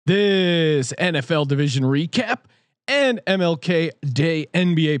This NFL division recap and MLK Day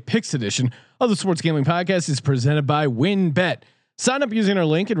NBA Picks edition of the Sports Gambling Podcast is presented by WinBet. Sign up using our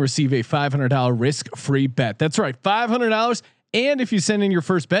link and receive a $500 risk-free bet. That's right, $500. And if you send in your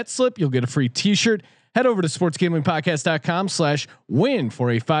first bet slip, you'll get a free T-shirt. Head over to sportsgamblingpodcast.com/win for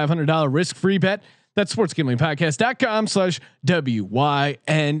a $500 risk-free bet. That's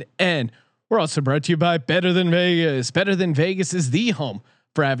sportsgamblingpodcast.com/WYNN. We're also brought to you by Better Than Vegas. Better Than Vegas is the home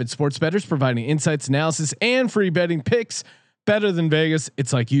for avid sports bettors, providing insights, analysis, and free betting picks. Better Than Vegas,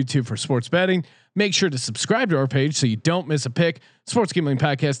 it's like YouTube for sports betting. Make sure to subscribe to our page so you don't miss a pick.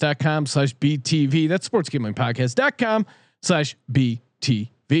 sportsgamblingpodcast.com/BTV. That's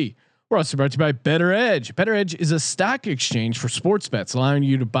sportsgamblingpodcast.com/BTV. We're also brought to you by Better Edge. Better Edge is a stock exchange for sports bets, allowing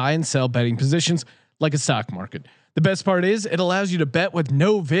you to buy and sell betting positions like a stock market. The best part is it allows you to bet with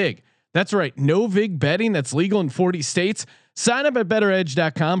no VIG. That's right, no VIG betting that's legal in 40 states. Sign up at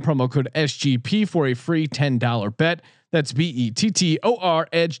betteredge.com, promo code SGP for a free $10 bet. That's BETTOR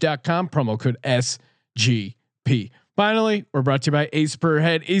edge.com, promo code SGP. Finally, we're brought to you by Ace Per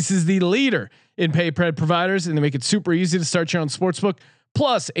Head. Ace is the leader in pay per head providers, and they make it super easy to start your own sportsbook.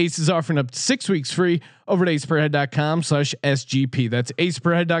 Plus, Ace is offering up to 6 weeks free over at aceperhead.com/SGP. That's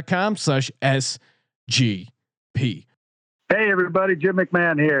aceperhead.com/SGP. Hey everybody, Jim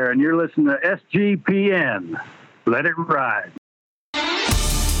McMahon here, and you're listening to SGPN. Let it ride.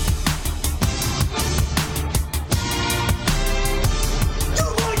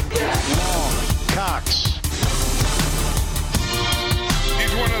 Cox.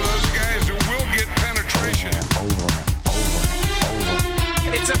 He's one of those guys who will get penetration. Over.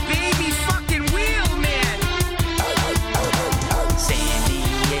 It's a baby fucking wheel, man. San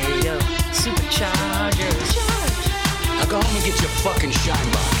Diego Superchargers. Now go home and get your fucking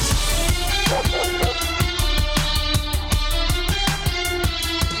shine box.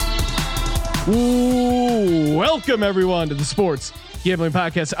 Ooh, welcome everyone to the Sports Gambling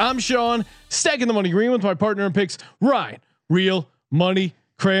Podcast. I'm Sean, stacking the money green with my partner in picks, Ryan. Real money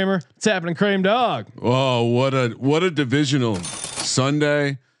Kramer. What's happening, Kramer dog? Oh, what a divisional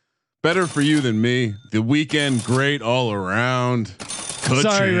Sunday. Better for you than me. The weekend, great all around.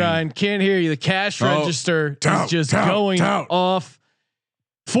 Sorry, Ryan, can't hear you. The cash register is just going off.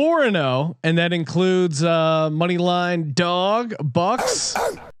 4-0, and that includes money line dog Bucks.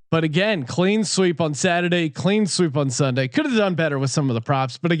 But again, clean sweep on Saturday, clean sweep on Sunday. Could have done better with some of the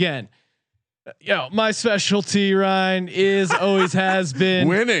props, but again, my specialty, Ryan, is always has been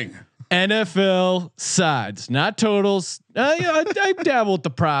winning NFL sides, not totals. I dabble with the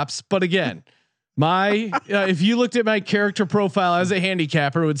props, but again, if you looked at my character profile as a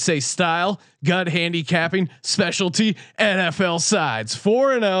handicapper, it would say style, gut handicapping, specialty, NFL sides.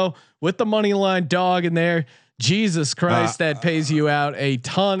 4-0 with the money line dog in there. Jesus Christ, that pays you out a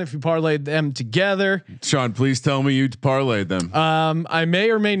ton if you parlayed them together. Sean, please tell me you parlayed them. I may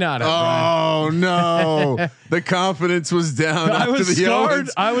or may not have. Oh no, the confidence was down. I was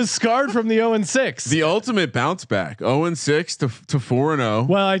scarred. I was scarred from the 0-6. The ultimate bounce back, 0-6 to 4-0.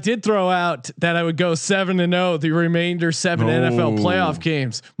 Well, I did throw out that I would go 7-0 the remainder 7 NFL playoff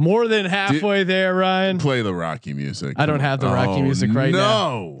games. More than halfway there, Ryan. Play the Rocky music. I don't have the Rocky music right now.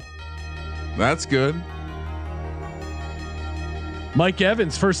 No, that's good. Mike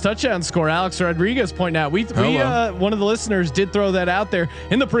Evans first touchdown score. Alex Rodriguez pointing out we one of the listeners did throw that out there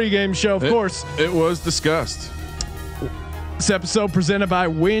in the pregame show. Of course, it was discussed. This episode presented by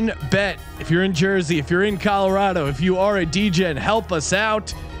WinBet. If you're in Jersey, if you're in Colorado, if you are a DJ, help us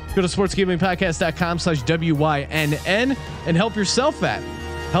out. Go to sportsgamblingpodcast.com/WYNN and help yourself out.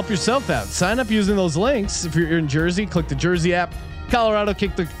 Help yourself out. Sign up using those links. If you're in Jersey, click the Jersey app. Colorado,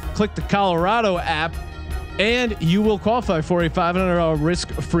 click the Colorado app. And you will qualify for a $500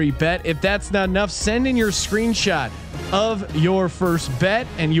 risk-free bet. If that's not enough, send in your screenshot of your first bet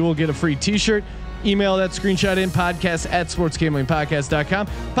and you will get a free t-shirt. Email that screenshot in podcast@sportsgamblingpodcast.com,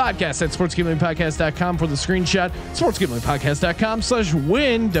 podcast@sportsgamblingpodcast.com for the screenshot,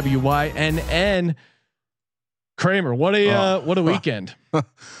 sportsgamblingpodcast.com/win, WYNN. Kramer, what a weekend.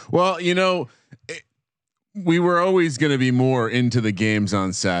 Well, we were always going to be more into the games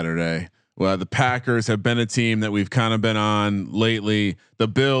on Saturday. Well, the Packers have been a team that we've kind of been on lately. The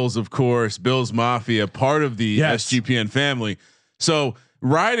Bills, of course, Bills Mafia, part of the SGPN family. So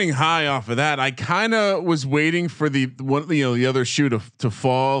riding high off of that, I kind of was waiting for the other shoe to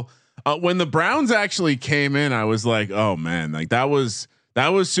fall. When the Browns actually came in, I was like, oh man, like that was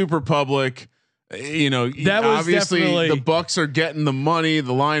super public. That obviously the Bucks are getting the money.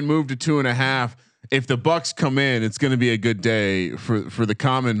 The line moved to 2.5. If the Bucks come in, it's going to be a good day for the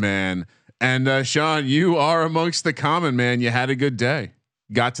common man. And Sean, you are amongst the common man. You had a good day.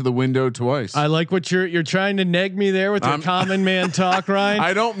 got to the window twice. I like what you're trying to neg me there with your common man talk, Ryan.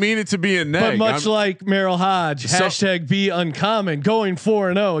 I don't mean it to be a neg. But much like Merrill Hodge, hashtag be uncommon, going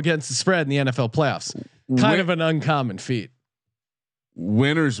 4-0 against the spread in the NFL playoffs. Kind of an uncommon feat.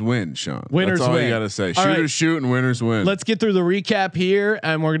 Winners win, Sean. Winners That's all win. you got to say. All Shooters right. shoot and winners win. Let's get through the recap here,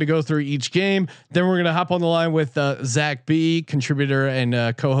 and we're going to go through each game. Then we're going to hop on the line with Zach B, contributor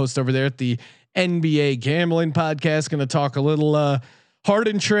and co-host over there at the NBA Gambling Podcast. Going to talk a little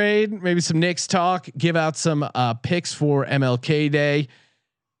Harden trade, maybe some Knicks talk, give out some picks for MLK Day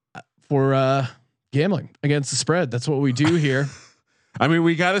for gambling against the spread. That's what we do here. I mean,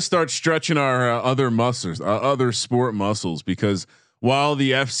 we got to start stretching our other muscles, other sport muscles, because while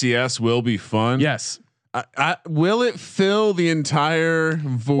the FCS will be fun, Yes. Will it fill the entire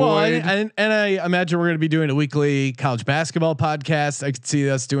void? Well, and I imagine we're going to be doing a weekly college basketball podcast. I could see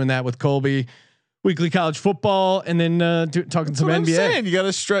us doing that with Colby. Weekly college football, and then talking some NBA. I'm saying. You got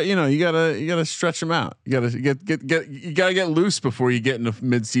to stretch. You got to stretch them out. You got to get. You got to get loose before you get into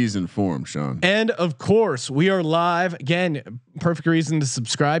mid-season form, Sean. And of course, we are live again. Perfect reason to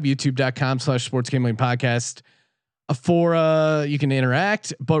subscribe. YouTube.com/Sports Gambling Podcast for you can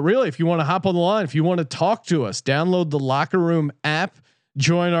interact. But really, if you want to hop on the line, if you want to talk to us, download the Locker Room app,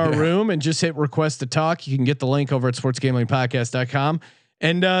 join our room, and just hit request to talk. You can get the link over at sportsgamblingpodcast.com.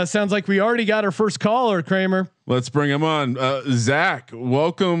 And sounds like we already got our first caller, Kramer. Let's bring him on. Zach,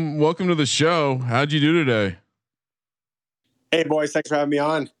 welcome to the show. How'd you do today? Hey boys, thanks for having me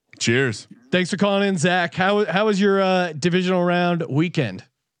on. Cheers. Thanks for calling in, Zach. How was your divisional round weekend?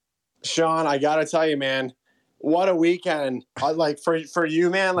 Sean, I gotta tell you, man, what a weekend! Like for you,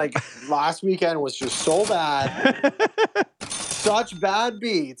 man. Like last weekend was just so bad, such bad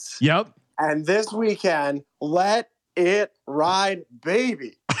beats. Yep. And this weekend, let it ride,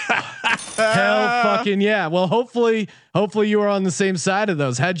 baby. Hell fucking yeah. Well, hopefully you were on the same side of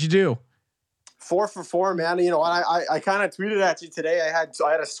those. How'd you do? 4 for 4, man. You know what? I kind of tweeted at you today. I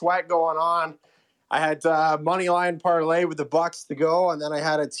had a sweat going on. I had money line parlay with the Bucks to go, and then I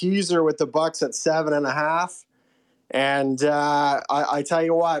had a teaser with the Bucks at 7.5. And I tell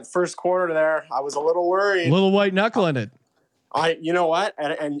you what, first quarter there, I was a little worried. A little white knuckling it. You know what?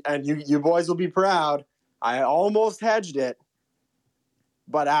 And you boys will be proud. I almost hedged it,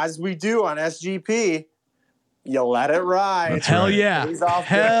 but as we do on SGP, you let it ride. That's Hell right. yeah.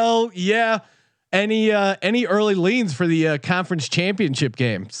 Hell yeah. Any early leans for the conference championship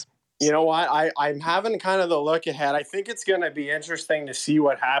games? You know what? I'm having kind of the look ahead. I think it's going to be interesting to see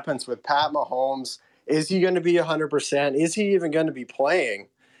what happens with Pat Mahomes. Is he going to be 100%? Is he even going to be playing?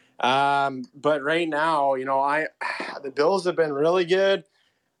 But right now, you know, the Bills have been really good.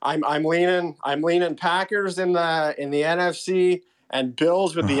 I'm leaning Packers in the NFC and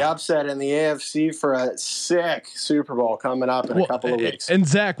Bills with the upset in the AFC for a sick Super Bowl coming up in a couple of weeks. And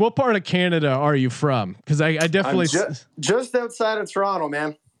Zach, what part of Canada are you from? Because I definitely just outside of Toronto,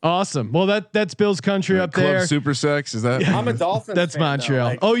 man. Awesome. Well, that's Bills country up Club there. Super Sex, is that? I'm a Dolphins. That's fan, Montreal. though.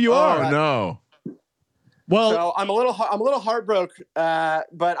 Like, oh, you are. Oh no. Well, so I'm a little heartbroken,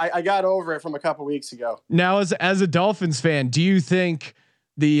 but I got over it from a couple weeks ago. now as a Dolphins fan, do you think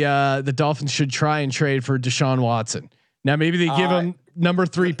the Dolphins should try and trade for Deshaun Watson? Now maybe they give him number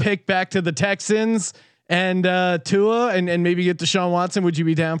 3 pick back to the Texans and Tua and maybe get Deshaun Watson. Would you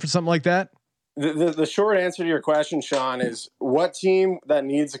be down for something like that? The short answer to your question, Sean, is what team that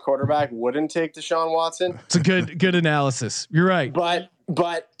needs a quarterback wouldn't take Deshaun Watson? It's a good analysis. You're right.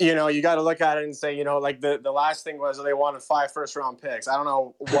 But you know, you got to look at it and say, you know, like the last thing was they wanted 5 first-round picks. I don't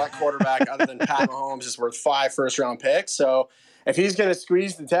know what quarterback other than Pat Mahomes is worth 5 first-round picks. So if he's going to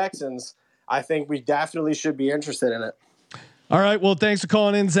squeeze the Texans, I think we definitely should be interested in it. All right. Well, thanks for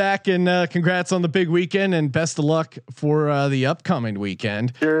calling in, Zach, and congrats on the big weekend and best of luck for the upcoming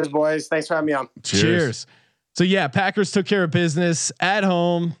weekend. Cheers, boys. Thanks for having me on. Cheers. So yeah, Packers took care of business at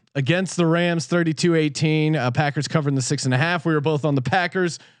home against the Rams, 32-18. Packers covering the 6.5. We were both on the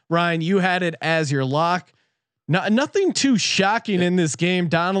Packers. Ryan, you had it as your lock. Nothing too shocking in this game.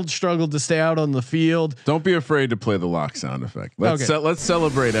 Donald struggled to stay out on the field. Don't be afraid to play the lock sound effect. Let's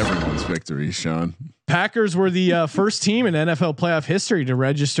celebrate everyone's victory, Sean. Packers were the first team in NFL playoff history to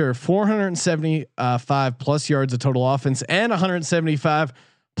register 475 plus yards of total offense and 175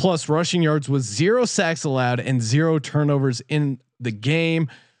 plus rushing yards with 0 sacks allowed and 0 turnovers in the game.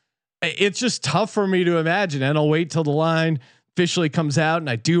 It's just tough for me to imagine, and I'll wait till the line officially comes out and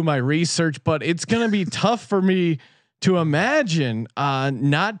I do my research, but it's going to be tough for me to imagine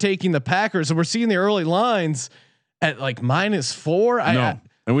not taking the Packers. And we're seeing the early lines at like -4. No.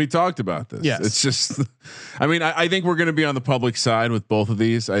 And we talked about this. Yes. It's just, I mean, I think we're going to be on the public side with both of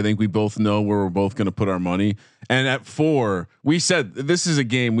these. I think we both know where we're both going to put our money. And at 4, we said this is a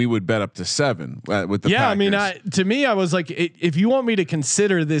game we would bet up to 7 with the Packers. I mean, to me, I was like, if you want me to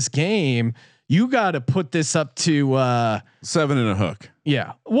consider this game, you got to put this up to 7 and a hook.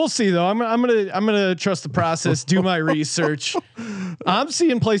 Yeah, we'll see though. I'm gonna trust the process. Do my research. I'm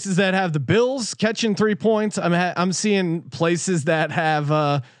seeing places that have the Bills catching 3 points. I'm seeing places that have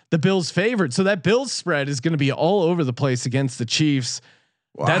the Bills favored. So that Bills spread is going to be all over the place against the Chiefs.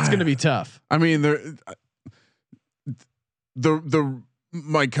 Wow. That's going to be tough. I mean,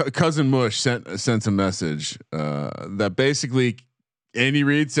 my cousin Mush sent a message that basically. Andy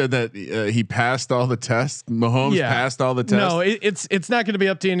Reid said that he passed all the tests. Mahomes passed all the tests. No, it's not going to be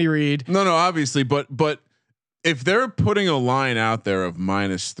up to Andy Reid. No, obviously, but if they're putting a line out there of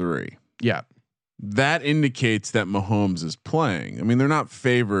 -3, that indicates that Mahomes is playing. I mean, they're not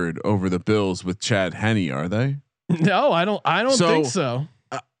favored over the Bills with Chad Henne, are they? No, I don't think so.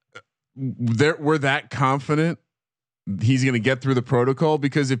 We're that confident he's going to get through the protocol,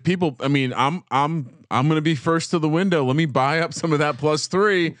 because if people, I mean, I'm going to be first to the window. Let me buy up some of that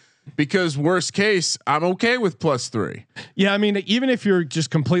 +3, because worst case, I'm okay with +3. Yeah. I mean, even if you're just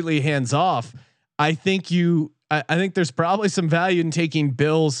completely hands off, I think there's probably some value in taking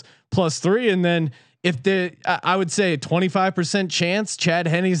Bills +3. And then if I would say a 25% chance Chad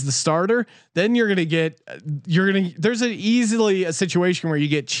Henne's the starter, then there's easily a situation where you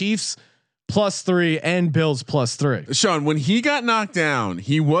get Chiefs +3 and Bills +3. Sean, when he got knocked down,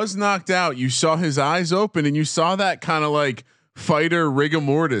 he was knocked out. You saw his eyes open, and you saw that kind of like fighter rigor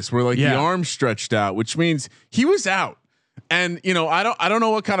mortis, where like the arm stretched out, which means he was out. And I don't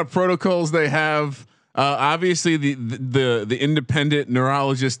know what kind of protocols they have. Obviously, the independent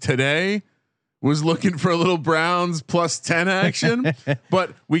neurologist today was looking for a little Browns +10 action,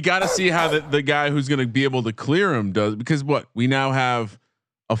 but we got to see how the guy who's going to be able to clear him does, because we now have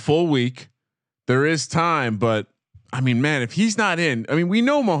a full week. There is time, but I mean, man, if he's not in, I mean, we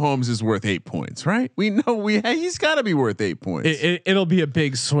know Mahomes is worth 8 points, right? We know he's got to be worth 8 points. It'll be a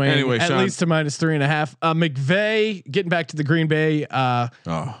big swing, anyway, at Sean, least to -3.5. McVay, getting back to the Green Bay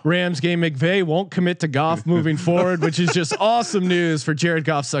Rams game, McVay won't commit to Goff moving forward, which is just awesome news for Jared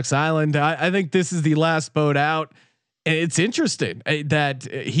Goff sucks Island. I think this is the last boat out. And it's interesting that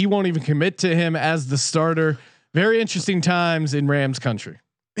he won't even commit to him as the starter. Very interesting times in Rams country.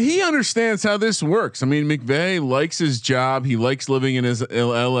 He understands how this works. I mean, McVay likes his job. He likes living in his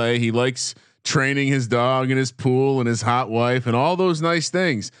LA. He likes training his dog and his pool and his hot wife and all those nice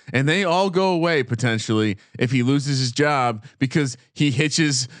things. And they all go away potentially if he loses his job, because he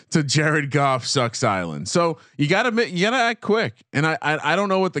hitches to Jared Goff sucks Island. So you gotta act quick. And I don't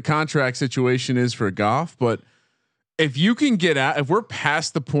know what the contract situation is for Goff, but if you can get out, if we're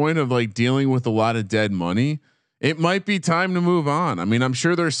past the point of like dealing with a lot of dead money, it might be time to move on. I mean, I'm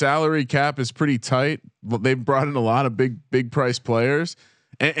sure their salary cap is pretty tight. They've brought in a lot of big price players,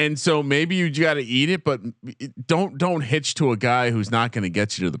 and so maybe you got to eat it, but don't hitch to a guy who's not going to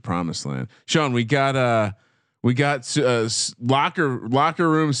get you to the promised land. Sean, we got locker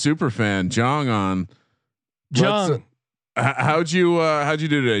room super fan Jong on. Jong, how'd you do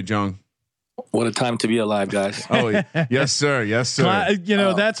today, Jong? What a time to be alive, guys. Oh, yes, sir. Yes, sir.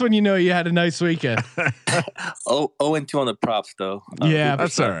 That's when you know you had a nice weekend. 0-2 on the props, though. Yeah, Hooper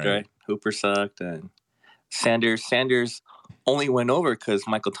that's sucked, all right. Hooper sucked, and Sanders only went over because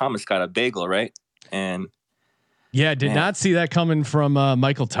Michael Thomas got a bagel, right? And did not see that coming from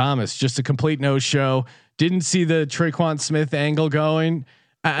Michael Thomas. Just a complete no-show. Didn't see the Traquan Smith angle going.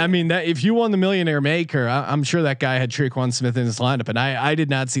 I mean, that if you won the Millionaire Maker, I'm sure that guy had Traquan Smith in his lineup, and I did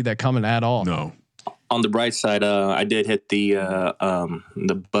not see that coming at all. No. On the bright side, I did hit the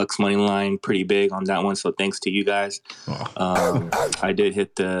Bucks money line pretty big on that one, so thanks to you guys. I did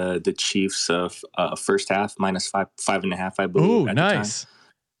hit the Chiefs first half -5.5, I believe. Ooh, nice.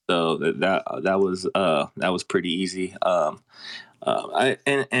 So that was pretty easy. I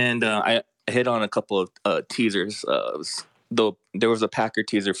hit on a couple of teasers. Though there was a Packer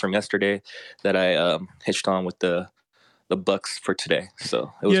teaser from yesterday that I hitched on with the Bucks for today.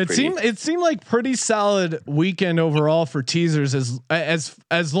 So it seemed like pretty solid weekend overall for teasers,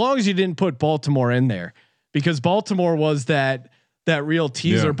 as long as you didn't put Baltimore in there, because Baltimore was that real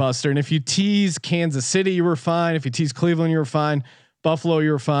teaser buster. And if you tease Kansas City, you were fine. If you tease Cleveland, you were fine. Buffalo,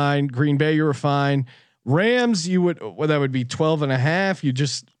 you were fine. Green Bay, you were fine. Rams, that would be 12.5. You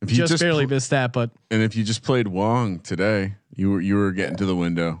just barely missed that. But and if you just played Wong today, you were getting to the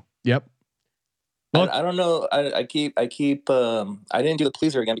window. Yep. Well, I don't know. I keep. I didn't do the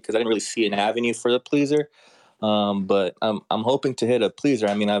pleaser again because I didn't really see an avenue for the pleaser. But I'm hoping to hit a pleaser.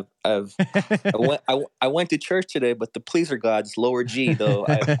 I mean, I went to church today, but the pleaser god's lower G though.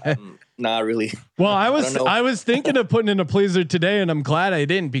 I'm not really. Well, I was thinking of putting in a pleaser today, and I'm glad I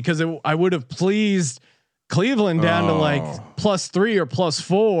didn't, because I would have pleased Cleveland down to like +3 or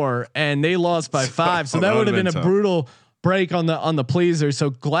 +4, and they lost by 5. So that would have been a brutal break on the pleaser.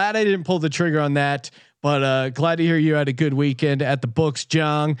 So glad I didn't pull the trigger on that. But glad to hear you had a good weekend at the books,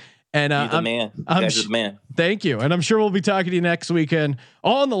 John. And you're the man. You guys are the man. Thank you. And I'm sure we'll be talking to you next weekend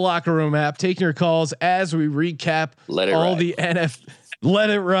on the Locker Room app, taking your calls as we recap all the NFL. Let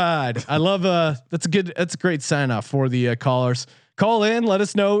it ride. I love that's a great sign off for the callers. Call in, let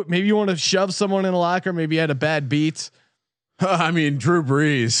us know. Maybe you want to shove someone in a locker. Maybe you had a bad beat. I mean, Drew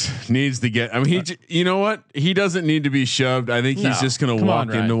Brees needs to get. I mean, you know what? He doesn't need to be shoved. I think he's just going to walk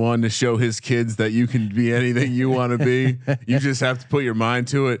into one to show his kids that you can be anything you want to be. You just have to put your mind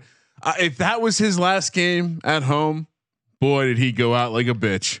to it. If that was his last game at home, boy, did he go out like a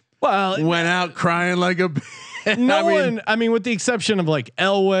bitch. Well, went out crying like a bitch. I mean, with the exception of like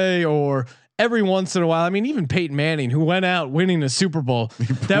Elway or every once in a while, I mean, even Peyton Manning, who went out winning the Super Bowl,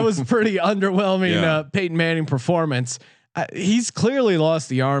 that was pretty underwhelming. Peyton Manning performance. He's clearly lost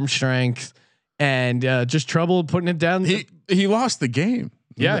the arm strength and just trouble putting it down. He lost the game.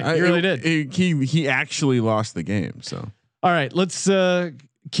 Yeah, he really did. He actually lost the game. So, all right, let's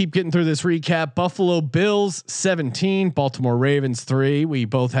keep getting through this recap. Buffalo Bills 17, Baltimore Ravens 3. We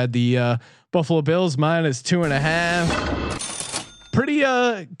both had the Buffalo Bills -2.5. Pretty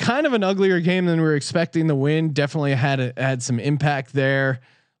kind of an uglier game than we were expecting. The win definitely had some impact there.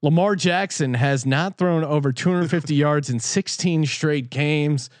 Lamar Jackson has not thrown over 250 yards in 16 straight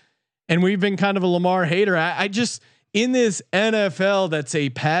games, and we've been kind of a Lamar hater. I just, in this NFL that's a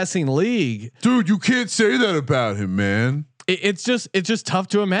passing league, dude, you can't say that about him, man. It's just tough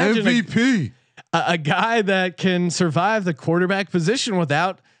to imagine MVP, a guy that can survive the quarterback position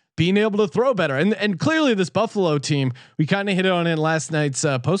without being able to throw better. And clearly this Buffalo team, we kind of hit it on in last night's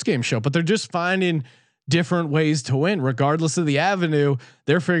post game show, but they're just finding different ways to win regardless of the avenue.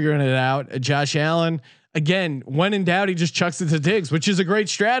 They're figuring it out. Josh Allen, again, when in doubt, he just chucks it to Diggs, which is a great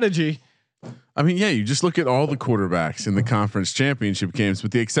strategy. I mean, yeah, you just look at all the quarterbacks in the conference championship games,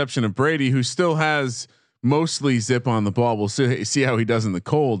 with the exception of Brady, who still has mostly zip on the ball. We'll see how he does in the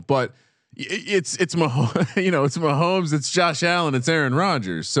cold, but it's Mahomes, it's Mahomes, it's Josh Allen, it's Aaron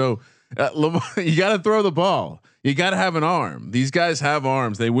Rodgers. So Lamar, you got to throw the ball. You got to have an arm. These guys have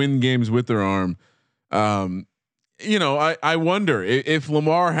arms. They win games with their arm. I wonder if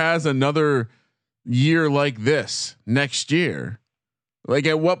Lamar has another year like this next year. Like,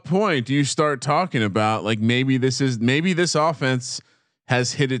 at what point do you start talking about like maybe this offense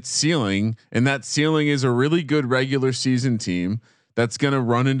has hit its ceiling, and that ceiling is a really good regular season team that's going to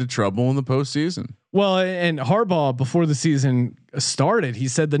run into trouble in the postseason. Well, and Harbaugh, before the season started, he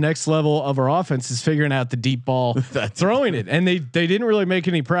said the next level of our offense is figuring out the deep ball, throwing it, and they didn't really make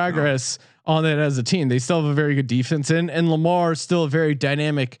any progress on that as a team. They still have a very good defense, and Lamar still a very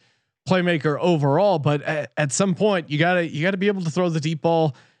dynamic playmaker overall. But at some point, you gotta be able to throw the deep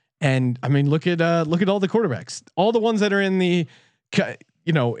ball. And I mean, look at all the quarterbacks, all the ones that are in the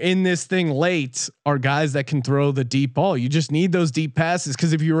in this thing late are guys that can throw the deep ball. You just need those deep passes,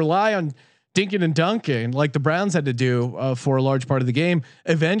 because if you rely on dinking and dunking like the Browns had to do for a large part of the game,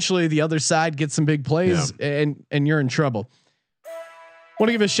 eventually the other side gets some big plays and you're in trouble. Want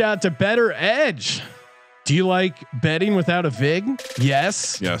to give a shout out to Better Edge. Do you like betting without a VIG?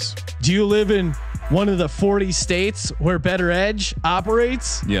 Yes. Do you live in one of the 40 states where Better Edge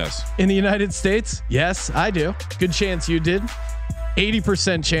operates? Yes. In the United States? Yes, I do. Good chance you did.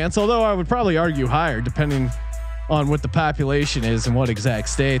 80% chance, although I would probably argue higher depending on what the population is and what exact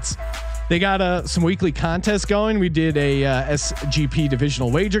states. They got some weekly contests going. We did a SGP divisional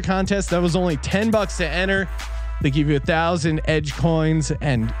wager contest. That was only $10 to enter. They give you 1,000 Edge coins,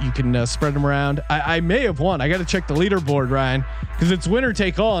 and you can spread them around. I may have won. I got to check the leaderboard, Ryan, because it's winner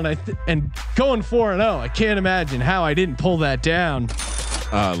take all, and going 4-0. I can't imagine how I didn't pull that down.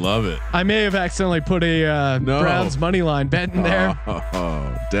 I love it. I may have accidentally put a Browns money line bet in there.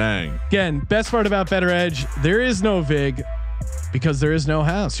 Oh, dang. Again, best part about Better Edge, there is no VIG because there is no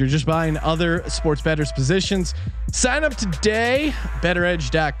house. You're just buying other sports bettors positions. Sign up today,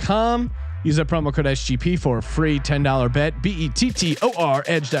 betteredge.com. Use that promo code SGP for a free $10 bet. BETTOR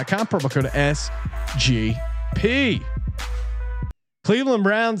edge.com, promo code SGP. Cleveland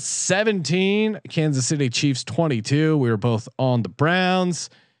Browns 17, Kansas City Chiefs 22. We were both on the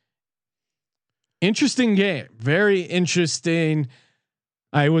Browns. Interesting game. Very interesting.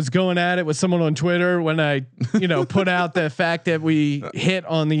 I was going at it with someone on Twitter when I, put out the fact that we hit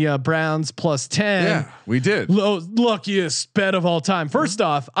on the Browns +10. Yeah, we did. Luckiest bet of all time. First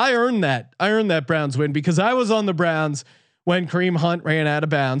off, I earned that Browns win because I was on the Browns when Kareem Hunt ran out of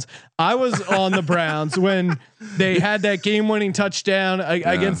bounds. I was on the Browns when they had that game-winning touchdown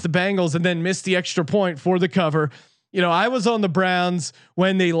against the Bengals and then missed the extra point for the cover. I was on the Browns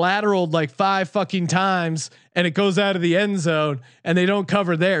when they lateraled like 5 fucking times and it goes out of the end zone and they don't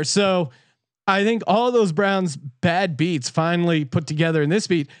cover there. So I think all those Browns bad beats finally put together in this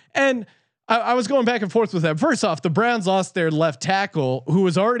beat. And I was going back and forth with that. First off, the Browns lost their left tackle, who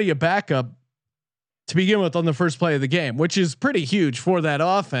was already a backup to begin with on the first play of the game, which is pretty huge for that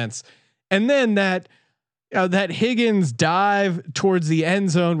offense. And then that Higgins dive towards the end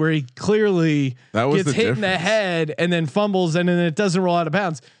zone where he clearly gets hit in the head and then fumbles and then it doesn't roll out of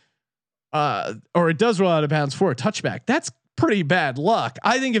bounds, or it does roll out of bounds for a touchback. That's pretty bad luck.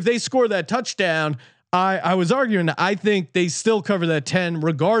 I think if they score that touchdown, I was arguing that I think they still cover that 10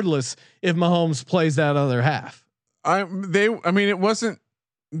 regardless if Mahomes plays that other half. It wasn't.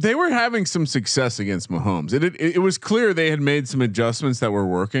 They were having some success against Mahomes. It was clear they had made some adjustments that were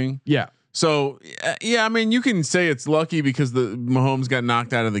working. Yeah. So yeah, you can say it's lucky because the Mahomes got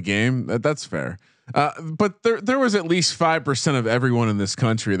knocked out of the game. That's fair. But there was at least 5% of everyone in this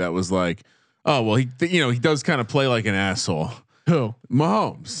country that was like, oh well, he does kind of play like an asshole. Who?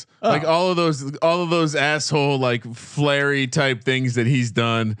 Mahomes. Oh. Like all of those asshole like flary type things that he's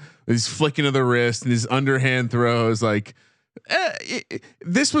done. His flicking of the wrist and his underhand throws. Like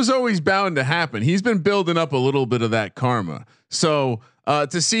this was always bound to happen. He's been building up a little bit of that karma. So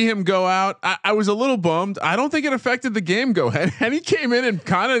to see him go out, I was a little bummed. I don't think it affected the game. Go ahead. Henny came in and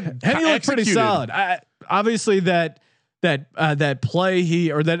kind of Henny looked pretty solid. Obviously that play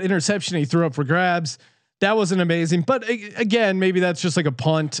that interception he threw up for grabs, that wasn't amazing. But again, maybe that's just like a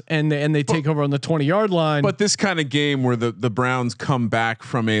punt and they take over on the 20-yard line. But this kind of game where the Browns come back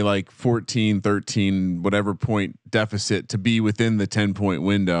from a like 14, 13, whatever point deficit to be within the 10-point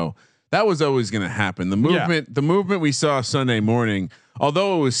window, that was always going to happen. The movement we saw Sunday morning,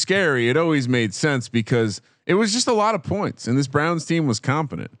 although it was scary, it always made sense because it was just a lot of points and this Browns team was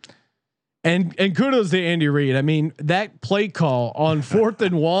competent. And kudos to Andy Reid. I mean, that play call on 4th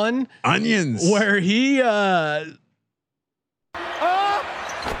and 1, onions, where he lets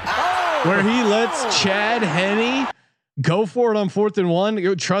Chad Henne go for it on 4th and 1.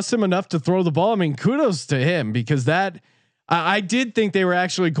 You trust him enough to throw the ball. I mean, kudos to him because that I did think they were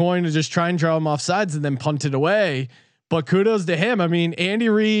actually going to just try and draw him off sides and then punt it away. But kudos to him. I mean, Andy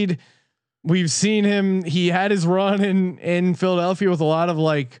Reid, we've seen him. He had his run in Philadelphia with a lot of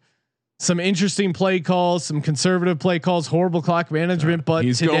like some interesting play calls, some conservative play calls, horrible clock management, but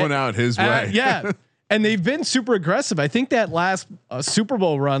he's going out his way. Yeah. And they've been super aggressive. I think that last Super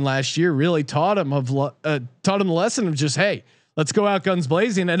Bowl run last year really taught him the lesson of just, hey, let's go out guns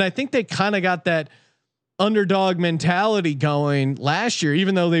blazing. And I think they kind of got that underdog mentality going last year,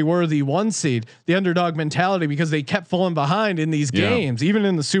 even though they were the 1 seed, the underdog mentality, because they kept falling behind in these games, even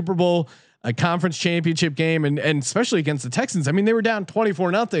in the Super Bowl, a conference championship game, and especially against the Texans. I mean, they were down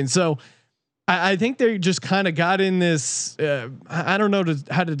 24-0. So I think they just kind of got in this, I don't know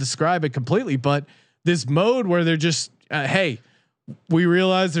how to describe it completely, but this mode where they're just, hey, we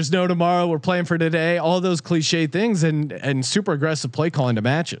realize there's no tomorrow. We're playing for today. All those cliche things and super aggressive play calling to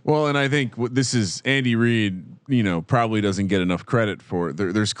match it. Well, and I think this is Andy Reid, probably doesn't get enough credit for it.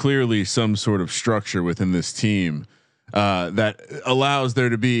 There's clearly some sort of structure within this team that allows there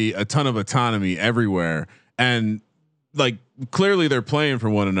to be a ton of autonomy everywhere. And like, clearly they're playing for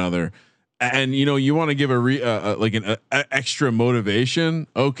one another. And you want to give an extra motivation.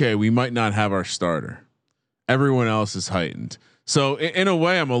 Okay, we might not have our starter. Everyone else is heightened. So in a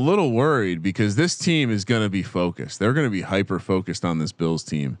way, I'm a little worried because this team is going to be focused. They're going to be hyper focused on this Bills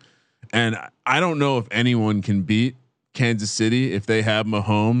team, and I don't know if anyone can beat Kansas City if they have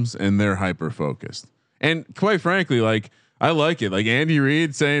Mahomes and they're hyper focused. And quite frankly, like I like it. Like Andy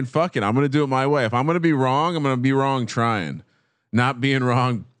Reid saying, "Fuck it, I'm going to do it my way. If I'm going to be wrong, I'm going to be wrong trying, not being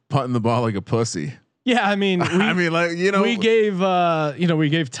wrong." Putting the ball like a pussy. Yeah, I mean, we gave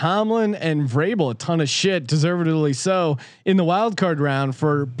Tomlin and Vrabel a ton of shit, deservedly so, in the wild card round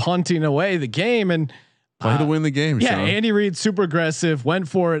for punting away the game and play to win the game. Yeah, Sean. Andy Reid super aggressive, went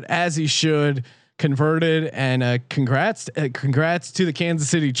for it as he should, converted, and congrats to the Kansas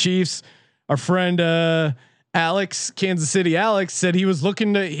City Chiefs. Our friend Kansas City Alex said he was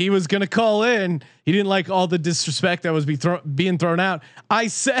going to call in. He didn't like all the disrespect that was being thrown out. I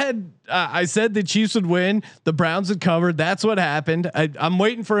said the Chiefs would win. The Browns had covered. That's what happened. I'm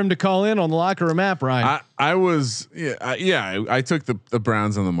waiting for him to call in on the locker room app, Ryan. I took the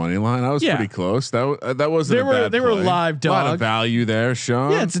Browns on the money line. I was pretty close. That wasn't a bad they were play. live dog. A lot of value there,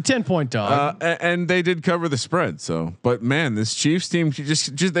 Sean. Yeah, it's a 10-point dog. And they did cover the spread. So, but man, this Chiefs team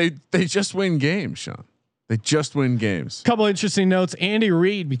they just win games, Sean. They just win games. Couple interesting notes. Andy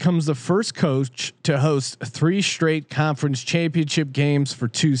Reid becomes the first coach to host 3 straight conference championship games for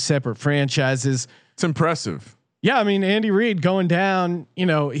 2 separate franchises. It's impressive. Yeah, I mean, Andy Reid going down,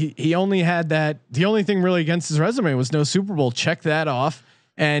 he only had that. The only thing really against his resume was no Super Bowl. Check that off.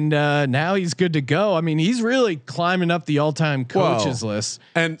 And now he's good to go. I mean, he's really climbing up the all-time coaches list,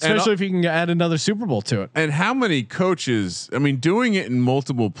 and especially if he can add another Super Bowl to it. And how many coaches, I mean, doing it in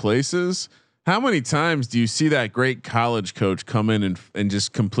multiple places, how many times do you see that great college coach come in and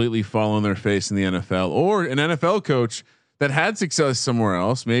just completely fall on their face in the NFL, or an NFL coach that had success somewhere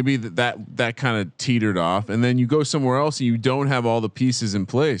else? Maybe that kind of teetered off, and then you go somewhere else and you don't have all the pieces in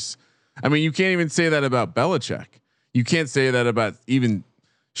place. I mean, you can't even say that about Belichick. You can't say that about even,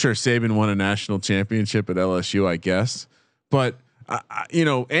 sure, Saban won a national championship at LSU, I guess, but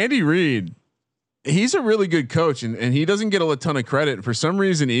Andy Reid, he's a really good coach, and he doesn't get a ton of credit. For some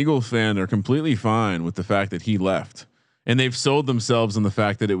reason, Eagles fans are completely fine with the fact that he left, and they've sold themselves on the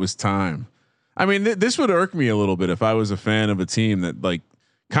fact that it was time. I mean, this would irk me a little bit if I was a fan of a team that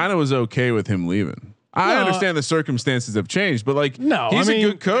kind of was okay with him leaving. I understand the circumstances have changed, but he's a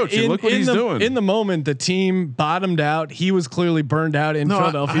good coach, and look what he's doing. In the moment, the team bottomed out. He was clearly burned out in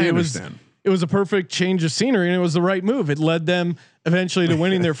Philadelphia. I understand. It was a perfect change of scenery, and it was the right move. It led them eventually to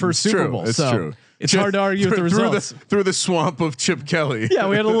winning their first Super Bowl. It's true. It's hard to argue with the results. Through the swamp of Chip Kelly. Yeah,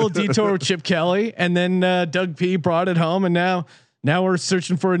 we had a little detour with Chip Kelly, and then Doug P brought it home, and now we're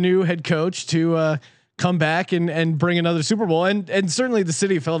searching for a new head coach to come back and bring another Super Bowl. And certainly the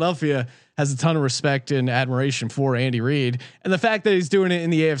city of Philadelphia has a ton of respect and admiration for Andy Reid, and the fact that he's doing it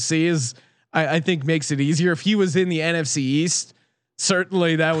in the AFC is, I think, makes it easier. If he was in the NFC East,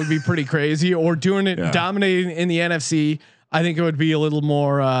 certainly that would be pretty crazy. Or doing it, dominating in the NFC, I think it would be a little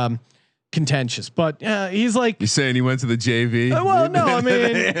more contentious. But he's like, you're saying he went to the JV. Well, no, I mean,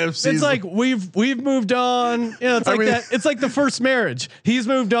 it's like we've moved on. It's like that. It's like the first marriage. He's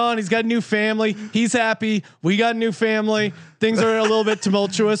moved on. He's got a new family. He's happy. We got a new family. Things are a little bit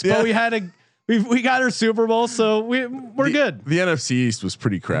tumultuous, but we got our Super Bowl, so we're good. The NFC East was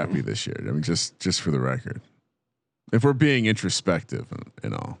pretty crappy this year. I mean, just for the record, if we're being introspective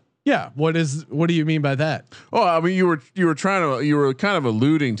and all. Yeah. What do you mean by that? Oh, I mean, you were kind of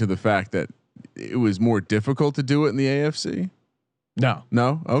alluding to the fact that it was more difficult to do it in the AFC.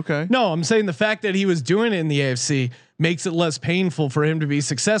 No. Okay. No, I'm saying the fact that he was doing it in the AFC makes it less painful for him to be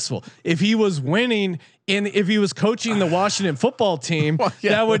successful. If he was winning and if he was coaching the Washington football team,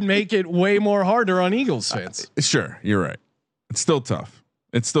 that would make it way more harder on Eagles fans. Sure. You're right. It's still tough.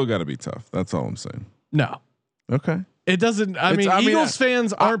 It's still got to be tough. That's all I'm saying. No. Okay. It doesn't. Eagles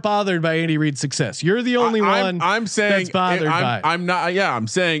fans aren't bothered by Andy Reid's success. You're the only one. I'm saying that's bothered by it. I'm not. Yeah, I'm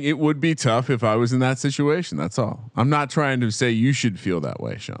saying it would be tough if I was in that situation. That's all. I'm not trying to say you should feel that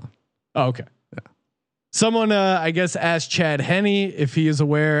way, Sean. Oh, okay. Yeah. Someone, I guess, asked Chad Henne if he is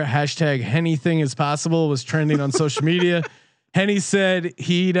aware #anything is possible was trending on social media. Henne said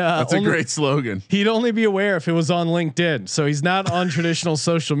he'd. That's a great slogan. He'd only be aware if it was on LinkedIn. So he's not on traditional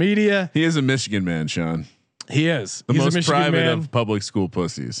social media. He is a Michigan man, Sean. He is the He's most a Michigan private man. of public school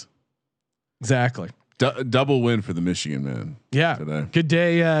pussies. Exactly. Double win for the Michigan man. Yeah. Today. Good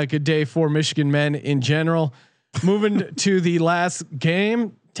day. Good day for Michigan men in general. Moving to the last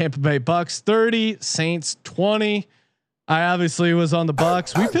game, Tampa Bay Bucks 30, Saints 20. I obviously was on the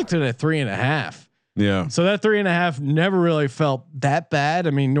Bucks. We picked it at 3.5. Yeah. So that 3.5 never really felt that bad. I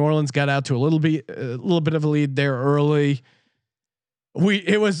mean, New Orleans got out to a little bit of a lead there early.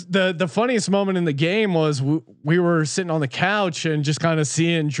 It was the funniest moment in the game was we were sitting on the couch and just kind of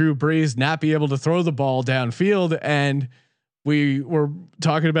seeing Drew Brees not be able to throw the ball downfield, and we were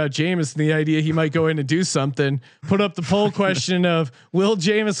talking about Jameis and the idea he might go in and do something. Put up the poll question of will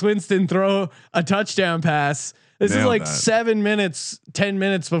Jameis Winston throw a touchdown pass? This is like 7 minutes, 10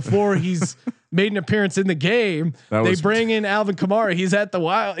 minutes before he's made an appearance in the game. They bring in Alvin Kamara. He's at the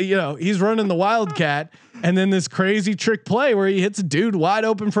wild, he's running the Wildcat, and then this crazy trick play where he hits a dude wide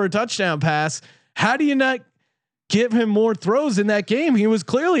open for a touchdown pass. How do you not give him more throws in that game? He was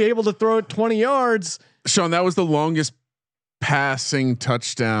clearly able to throw it 20 yards. Sean, that was the longest passing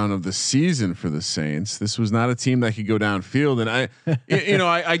touchdown of the season for the Saints. This was not a team that could go downfield, and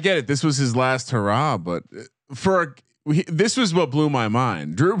I get it. This was his last hurrah, but this was what blew my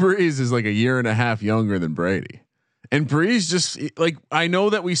mind. Drew Brees is like a year and a half younger than Brady. And Brees just like, I know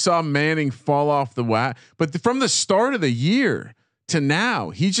that we saw Manning fall off the whack, but from the start of the year to now,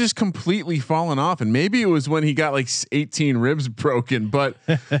 he's just completely fallen off. And maybe it was when he got like 18 ribs broken, but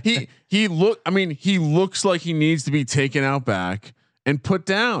he looks like he needs to be taken out back and put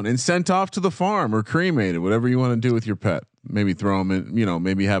down and sent off to the farm or cremated, whatever you want to do with your pet. Maybe throw him in,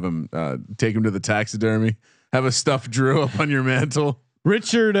 maybe have him take him to the taxidermy, have a stuffed Drew up on your mantle.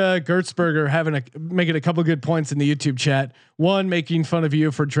 Richard Gertzberger making a couple good points in the YouTube chat. One, making fun of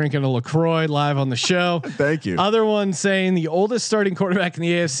you for drinking a LaCroix live on the show. Thank you. Other one saying the oldest starting quarterback in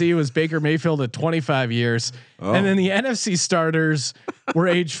the AFC was Baker Mayfield at 25 years. Oh. And then the NFC starters were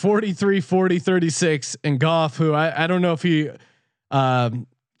age 43, 40, 36, and Goff, who I don't know if he, I'm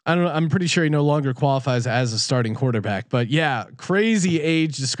pretty sure he no longer qualifies as a starting quarterback, but yeah, crazy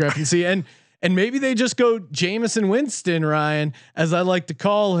age discrepancy. And maybe they just go Jameis Winston, Ryan, as I like to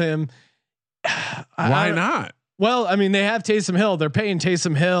call him. Why not? Well, I mean, they have Taysom Hill. They're paying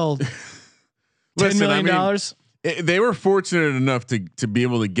Taysom Hill $10 million. They were fortunate enough to be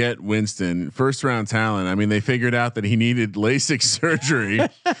able to get Winston, first round talent. I mean, they figured out that he needed LASIK surgery,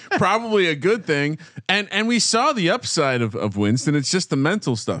 probably a good thing. And we saw the upside of Winston. It's just the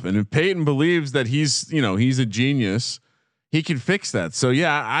mental stuff. And if Peyton believes that he's a genius, he can fix that. So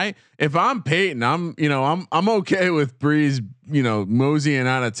yeah, if I'm Peyton, I'm okay with Brees, moseying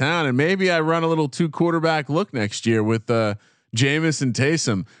out of town, and maybe I run a little 2 quarterback look next year with Jameis and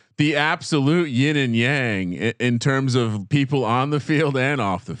Taysom, the absolute yin and yang in terms of people on the field and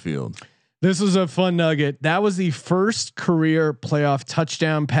off the field. This was a fun nugget. That was the first career playoff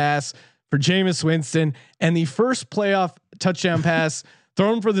touchdown pass for Jameis Winston, and the first playoff touchdown pass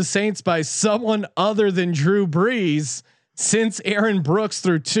thrown for the Saints by someone other than Drew Brees since Aaron Brooks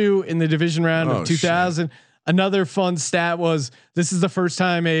threw 2 in the division round of 2000. Shit. Another fun stat was this is the first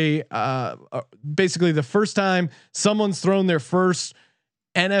time basically the first time someone's thrown their first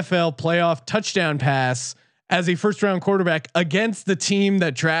NFL playoff touchdown pass as a first round quarterback against the team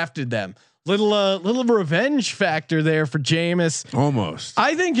that drafted them. Little revenge factor there for Jameis. Almost.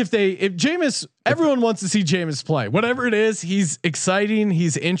 I think if Jameis, everyone wants to see Jameis play. Whatever it is, he's exciting.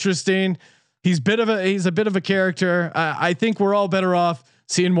 He's interesting. He's a bit of a character. I think we're all better off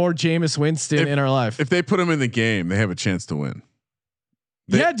seeing more Jameis Winston in our life. If they put him in the game, they have a chance to win.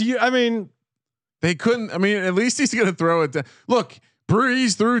 They couldn't. I mean, at least he's going to throw it. Look,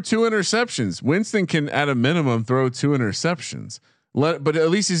 Brees threw 2 interceptions. Winston can, at a minimum, throw 2 interceptions. But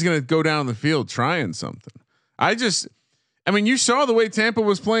at least he's going to go down the field trying something. You saw the way Tampa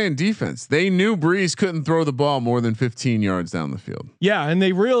was playing defense. They knew Brees couldn't throw the ball more than 15 yards down the field. Yeah, and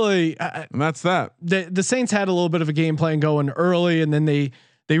they really, and that's that. The Saints had a little bit of a game plan going early, and then they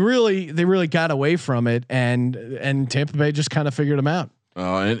really got away from it, and Tampa Bay just kind of figured them out.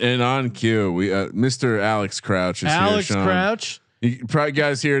 And on cue, we Mr. Alex Crouch is here. Alex Crouch, you probably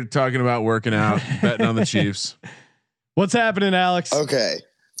guys here talking about working out, betting on the Chiefs. What's happening, Alex? Okay.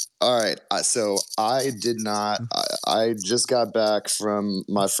 All right. So I did not. I just got back from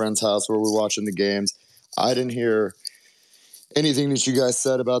my friend's house where we're watching the games. I didn't hear anything that you guys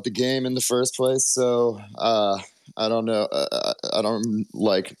said about the game in the first place. So I don't know. I don't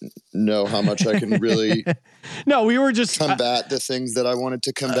know how much I can really. No, we were just combat the things that I wanted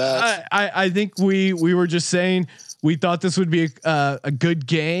to combat. I think we were just saying. We thought this would be a good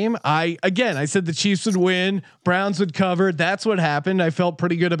game. I said the Chiefs would win, Browns would cover. That's what happened. I felt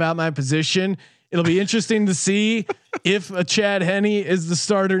pretty good about my position. It'll be interesting to see if Chad Henne is the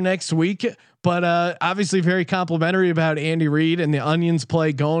starter next week. But obviously, very complimentary about Andy Reid and the Onions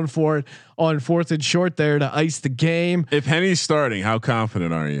play, going for it on 4th and short there to ice the game. If Henne's starting, how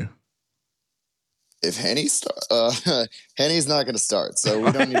confident are you? If Henne's not going to start, so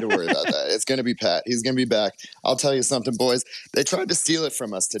we don't need to worry about that. It's going to be Pat. He's going to be back. I'll tell you something, boys. They tried to steal it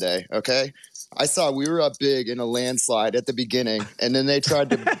from us today. Okay, I saw we were up big in a landslide at the beginning, and then they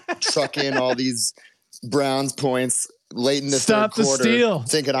tried to truck in all these Browns points late in the third quarter, steal.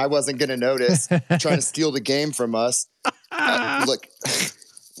 Thinking I wasn't going to notice, trying to steal the game from us. Look,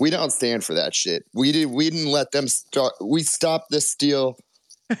 we don't stand for that shit. We didn't let them start. We stopped this steal.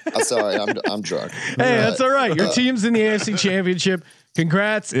 I'm sorry, I'm drunk. Hey, that's all right. Your team's in the AFC Championship.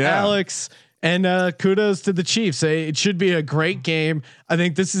 Congrats, Alex, and kudos to the Chiefs. It should be a great game. I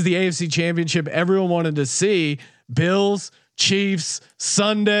think this is the AFC Championship everyone wanted to see. Bills, Chiefs,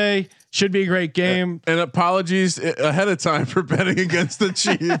 Sunday should be a great game. And apologies ahead of time for betting against the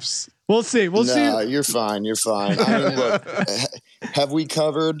Chiefs. We'll see. We'll see. You're fine. I mean, look, have we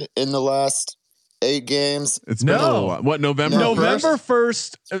covered in the last 8 games. It's been a little while. What, November? November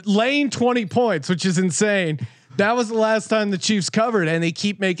 1st, laying 20 points, which is insane. That was the last time the Chiefs covered, and they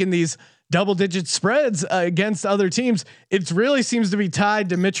keep making these double-digit spreads against other teams. It really seems to be tied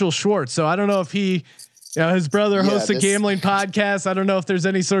to Mitchell Schwartz. So I don't know if his brother hosts a gambling podcast. I don't know if there's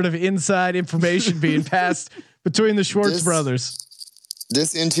any sort of inside information being passed between the Schwartz brothers.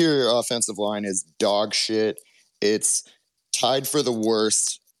 This interior offensive line is dog shit. It's tied for the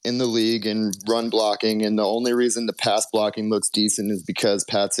worst in the league in run blocking. And the only reason the pass blocking looks decent is because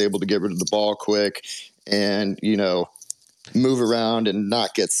Pat's able to get rid of the ball quick and, move around and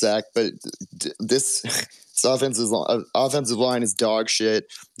not get sacked. But this offensive line is dog shit.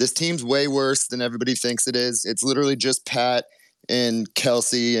 This team's way worse than everybody thinks it is. It's literally just Pat and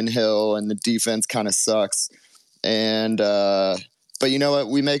Kelsey and Hill, and the defense kind of sucks. And, but you know what?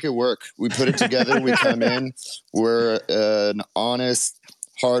 We make it work. We put it together. We come in. We're an honest,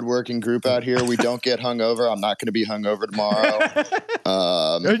 hardworking group out here. We don't get hungover. I'm not going to be hungover tomorrow.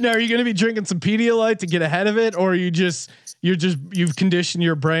 Now, are you going to be drinking some Pedialyte to get ahead of it, or you've conditioned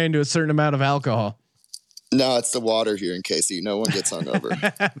your brain to a certain amount of alcohol? No, it's the water here in KC. No one gets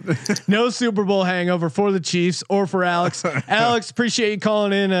hungover. No Super Bowl hangover for the Chiefs or for Alex. Alex, appreciate you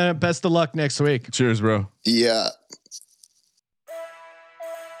calling in. Best of luck next week. Cheers, bro. Yeah.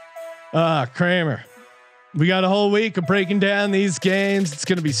 Kramer, we got a whole week of breaking down these games. It's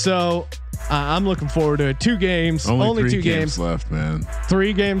going to be so. I'm looking forward to it. 2 games, only 2 games left, man.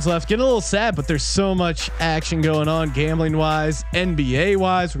 3 games left. Getting a little sad, but there's so much action going on, gambling wise, NBA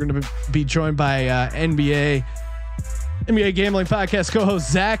wise. We're going to be joined by NBA Gambling Podcast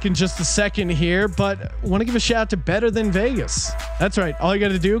co-host Zach in just a second here, but want to give a shout out to Better Than Vegas. That's right. All you got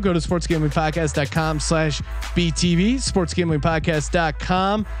to do, go to sportsgamblingpodcast.com/BTV,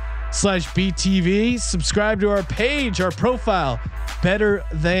 sportsgamblingpodcast.com/BTV. Subscribe to our page, our profile, Better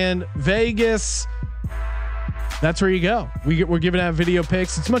Than Vegas. That's where you go. We're giving out video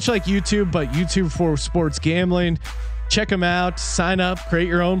picks. It's much like YouTube, but YouTube for sports gambling. Check them out. Sign up. Create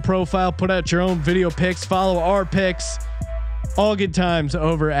your own profile. Put out your own video picks. Follow our picks. All good times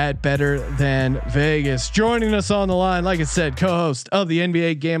over at Better Than Vegas. Joining us on the line, like I said, co-host of the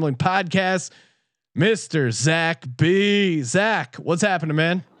NBA Gambling Podcast, Mr. Zach B. Zach, what's happening,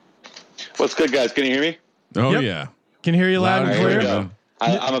 man? What's good, guys? Can you hear me? Oh yeah, can hear you loud and clear.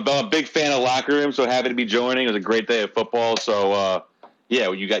 I'm a big fan of locker room, so happy to be joining. It was a great day of football. So yeah,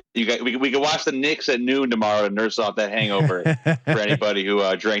 we can watch the Knicks at noon tomorrow to nurse off that hangover for anybody who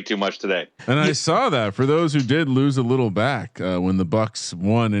drank too much today. And I saw that for those who did lose a little back when the Bucks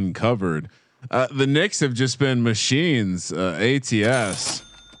won and covered. The Knicks have just been machines. ATS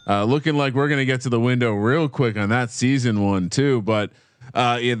looking like we're gonna get to the window real quick on that season one too, but.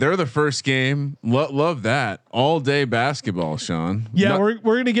 Yeah, they're the first game. Love that all day basketball, Sean. Yeah,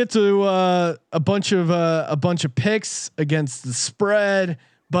 we're gonna get to a bunch of picks against the spread,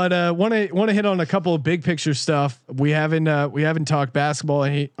 but want to hit on a couple of big picture stuff. We haven't talked basketball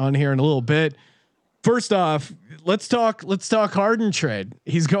on here in a little bit. First off, let's talk Harden trade.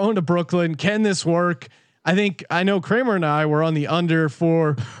 He's going to Brooklyn. Can this work? I know Kramer and I were on the under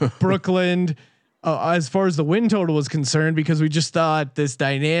for Brooklyn. As far as the win total was concerned, because we just thought this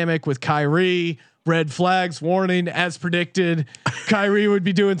dynamic with Kyrie, red flags, warning, as predicted, Kyrie would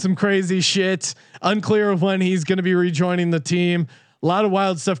be doing some crazy shit. Unclear of when he's going to be rejoining the team. A lot of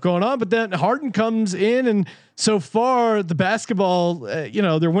wild stuff going on, but then Harden comes in, and so far the basketball,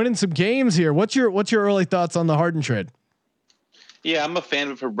 they're winning some games here. What's your early thoughts on the Harden trade? Yeah, I'm a fan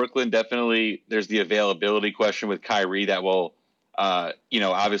of it for Brooklyn. Definitely, there's the availability question with Kyrie that will.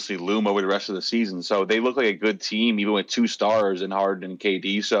 Obviously loom over the rest of the season. So they look like a good team, even with 2 stars in Harden and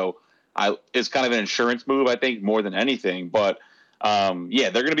KD. So it's kind of an insurance move, I think, more than anything. But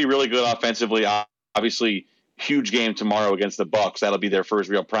they're going to be really good offensively. Obviously, huge game tomorrow against the Bucks. That'll be their first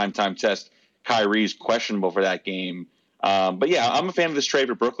real primetime test. Kyrie's questionable for that game. But yeah, I'm a fan of this trade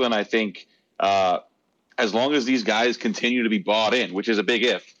for Brooklyn. I think as long as these guys continue to be bought in, which is a big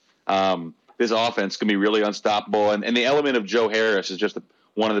if, this offense can be really unstoppable. And the element of Joe Harris is just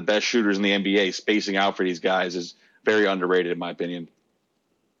one of the best shooters in the NBA. Spacing out for these guys is very underrated, in my opinion.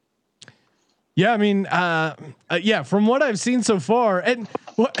 Yeah, I mean, from what I've seen so far, and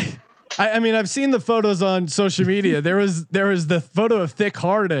I've seen the photos on social media. There was the photo of Thick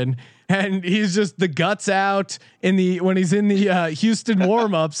Harden, and he's just the guts out when he's in the Houston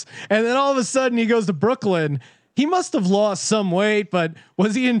warmups, and then all of a sudden he goes to Brooklyn. He must have lost some weight, but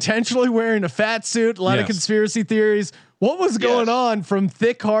was he intentionally wearing a fat suit? A lot of conspiracy theories. What was going on from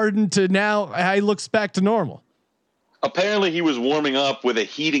Thick Harden to now? He looks back to normal. apparently he was warming up with a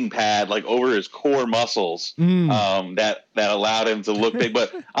heating pad like over his core muscles that allowed him to look big.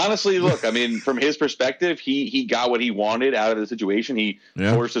 But honestly, look, I mean, from his perspective, he got what he wanted out of the situation. He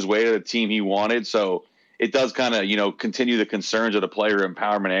forced his way to the team he wanted. So it does kind of, continue the concerns of the player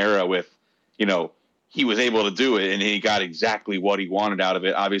empowerment era with, he was able to do it and he got exactly what he wanted out of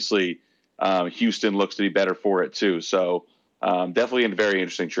it. Obviously, Houston looks to be better for it too. So definitely a very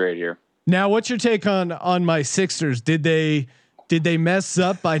interesting trade here. Now, what's your take on my Sixers? Did they mess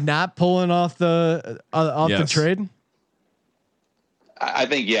up by not pulling off the trade? I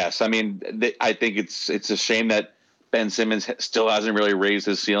think yes. I mean, I think it's a shame that Ben Simmons still hasn't really raised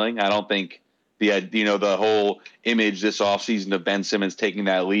his ceiling. I don't think the whole image this offseason of Ben Simmons taking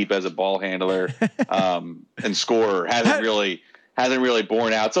that leap as a ball handler and scorer hasn't really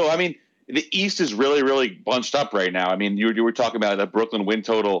borne out. So I mean, the East is really, really bunched up right now. I mean, you were talking about the Brooklyn win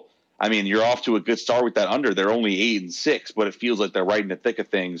total. I mean, you're off to a good start with that under. They're only 8-6, but it feels like they're right in the thick of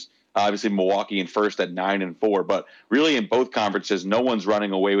things. Obviously, Milwaukee in first at 9-4, but really in both conferences, no one's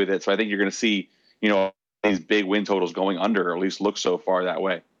running away with it. So I think you're going to see, these big win totals going under, or at least look so far that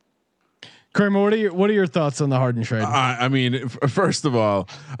way. Kramer, what are your thoughts on the Harden trade? I mean, first of all,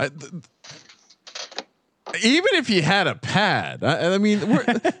 even if you had a pad, I mean,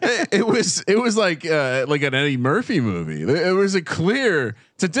 it was like an Eddie Murphy movie. It was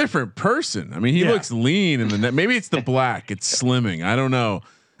it's a different person. I mean, he looks lean in the net. Maybe it's the black. It's slimming. I don't know.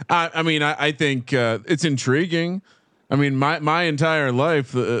 I think it's intriguing. I mean, my entire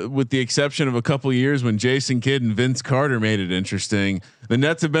life, with the exception of a couple of years when Jason Kidd and Vince Carter made it interesting, the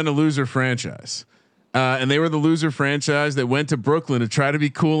Nets have been a loser franchise, and they were the loser franchise that went to Brooklyn to try to be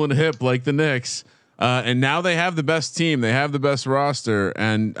cool and hip like the Knicks. And now they have the best team. They have the best roster.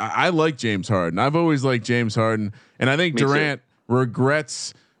 And I like James Harden. I've always liked James Harden. And I think Durant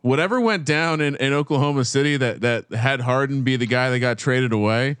regrets whatever went down in Oklahoma City that had Harden be the guy that got traded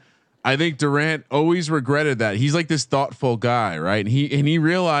away. I think Durant always regretted that. He's like this thoughtful guy, right? And he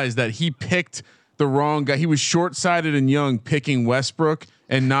realized that he picked the wrong guy. He was short-sighted and young picking Westbrook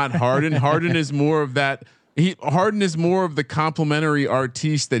and not Harden. Harden is more of that. Harden is more of the complementary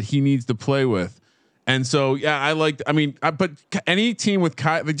artiste that he needs to play with. And so, but any team with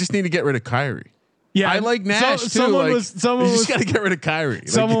Kyrie, they just need to get rid of Kyrie. Yeah, I like Nash too. Someone was got to get rid of Kyrie.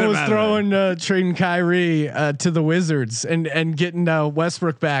 Someone was throwing trading Kyrie to the Wizards and getting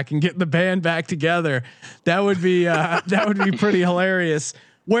Westbrook back and getting the band back together. That would be pretty hilarious.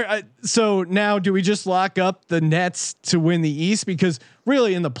 So now do we just lock up the Nets to win the East? Because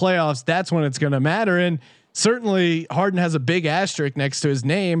really in the playoffs, that's when it's going to matter. And certainly Harden has a big asterisk next to his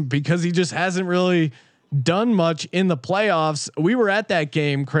name because he just hasn't really done much in the playoffs. We were at that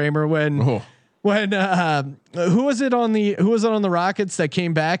game, Kramer, when who was it on the Rockets that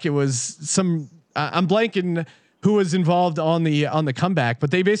came back? It was some I'm blanking who was involved on the comeback, but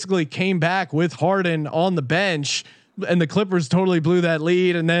they basically came back with Harden on the bench, and the Clippers totally blew that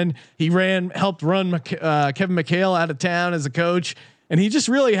lead. And then he helped run Kevin McHale out of town as a coach, and he just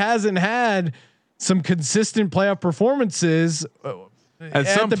really hasn't had some consistent playoff performances. At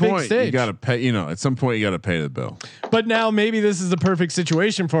some point, you got to pay. At some point, you got to pay the bill. But now maybe this is the perfect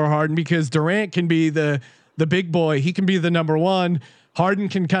situation for Harden because Durant can be the big boy. He can be the number one. Harden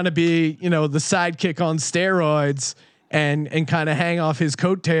can kind of be the sidekick on steroids and kind of hang off his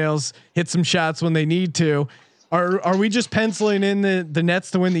coattails, hit some shots when they need to. Are we just penciling in the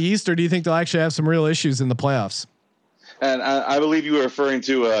Nets to win the East, or do you think they'll actually have some real issues in the playoffs? And I believe you were referring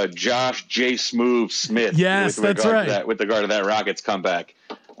to Josh J. Smooth Smith. Yes, that's right. With regard to that Rockets comeback,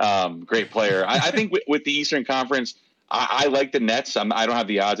 great player. I think with the Eastern Conference, I like the Nets. I don't have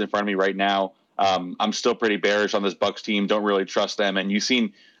the odds in front of me right now. I'm still pretty bearish on this Bucks team. Don't really trust them. And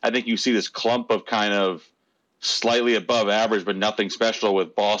I think you see this clump of kind of slightly above average, but nothing special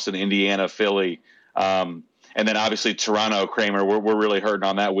with Boston, Indiana, Philly. And then obviously Toronto, Kramer, we're really hurting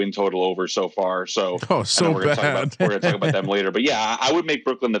on that win total over so far. So we're bad. We're going to talk about them later. But yeah, I would make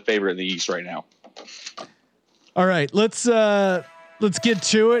Brooklyn the favorite in the East right now. All right, let's get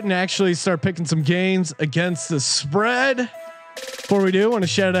to it and actually start picking some games against the spread. Before we do, I want to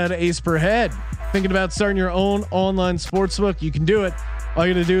shout out Ace Per Head. Thinking about starting your own online sportsbook? You can do it. All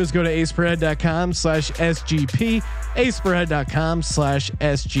you got to do is go to aceperhead.com/SGP,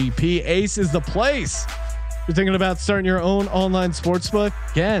 aceperhead.com/SGP. Ace is the place. You're thinking about starting your own online sportsbook?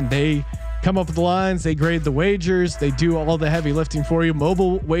 Again, they come up with the lines, they grade the wagers, they do all the heavy lifting for you.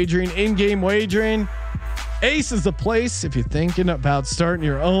 Mobile wagering, in-game wagering. Ace is the place if you're thinking about starting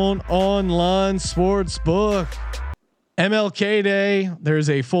your own online sportsbook. MLK Day,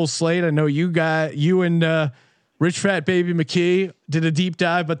 there's a full slate. I know you and Rich Fat Baby McKee did a deep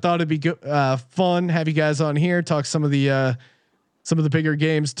dive, but thought it'd be good, fun. Have you guys on here, talk some of the bigger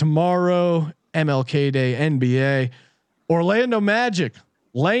games tomorrow. MLK Day, NBA, Orlando Magic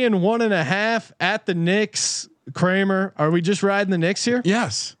laying 1.5 at the Knicks. Kramer, are we just riding the Knicks here?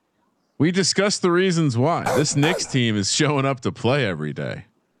 Yes. We discussed the reasons why this Knicks team is showing up to play every day.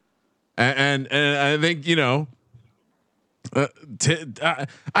 And I think, I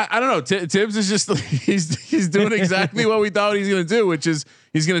don't know. Tibbs is just he's doing exactly what we thought he's going to do, which is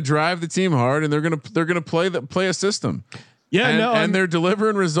he's going to drive the team hard, and they're going to play a system. Yeah, and they're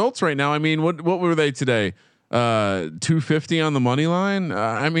delivering results right now. I mean, what were they today? 250 on the money line.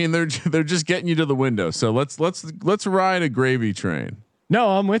 I mean, they're just getting you to the window. So let's ride a gravy train. No,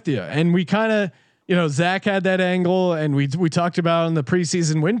 I'm with you. And we kind of, Zach had that angle, and we talked about in the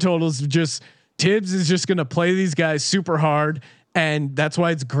preseason win totals. Just Tibbs is just going to play these guys super hard, and that's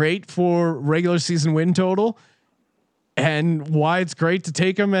why it's great for regular season win total, and why it's great to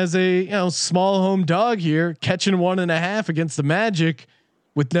take them as a small home dog here, catching 1.5 against the Magic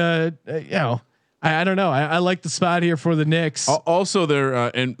with the I don't know. I like the spot here for the Knicks. Also, there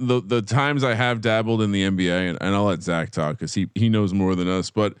and the times I have dabbled in the NBA, and I'll let Zach talk because he knows more than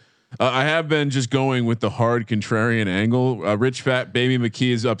us. But I have been just going with the hard contrarian angle. Rich Fat Baby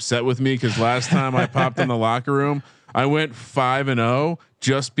McKee is upset with me because last time I popped in the locker room, I went 5-0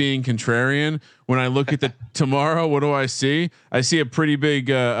 just being contrarian. When I look at the tomorrow, what do I see? I see a pretty big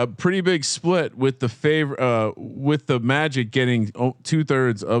split with the Magic getting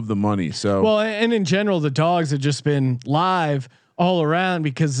 2/3 of the money. So well, and in general, the dogs have just been live all around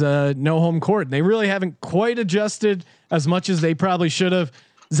because no home court. They really haven't quite adjusted as much as they probably should have.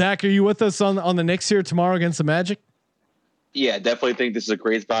 Zach, are you with us on the Knicks here tomorrow against the Magic? Yeah, definitely think this is a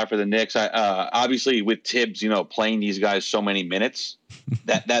great spot for the Knicks. Obviously with Tibbs, playing these guys so many minutes,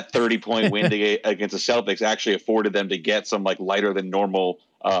 that 30-point win against the Celtics actually afforded them to get some like lighter than normal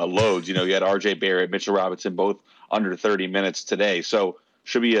loads. You had RJ Barrett, Mitchell Robinson, both under 30 minutes today. So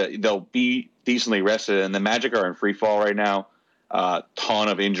they'll be decently rested. And the Magic are in free fall right now. Ton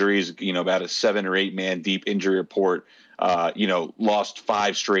of injuries, about a 7 or 8 man deep injury report. Lost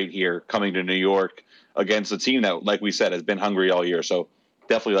 5 straight here coming to New York against a team that, like we said, has been hungry all year. So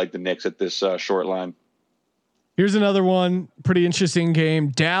definitely like the Knicks at this short line. Here's another one. Pretty interesting game.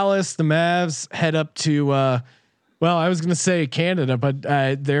 Dallas, the Mavs head up to, I was going to say Canada, but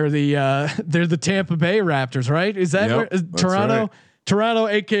they're the Tampa Bay Raptors, right? Is that Toronto? Right. Toronto,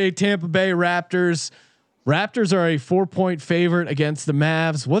 aka Tampa Bay Raptors. Raptors are a 4-point favorite against the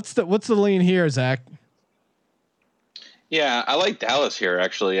Mavs. What's the lean here, Zach? Yeah, I like Dallas here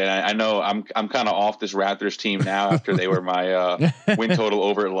actually, and I know I'm kind of off this Raptors team now after they were my win total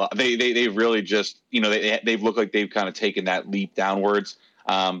over. They really just they've looked like they've kind of taken that leap downwards.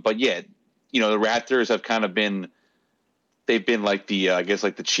 But yeah, the Raptors have kind of been like the I guess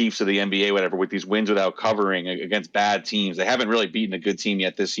like the Chiefs of the NBA, whatever, with these wins without covering against bad teams. They haven't really beaten a good team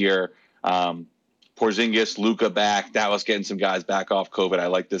yet this year. Porzingis, Luka back, Dallas getting some guys back off COVID. I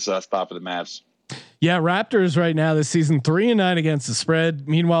like this spot for the Mavs. Yeah, Raptors right now this season 3-9 against the spread.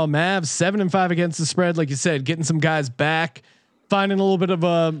 Meanwhile, Mavs 7-5 against the spread. Like you said, getting some guys back, finding a little bit of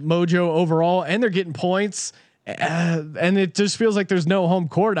a mojo overall, and they're getting points. And it just feels like there's no home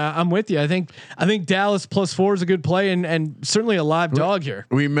court. I'm with you. I think Dallas +4 is a good play and certainly a live dog here.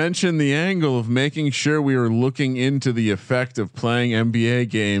 We mentioned the angle of making sure we were looking into the effect of playing NBA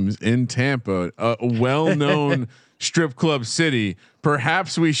games in Tampa, a well-known strip club city.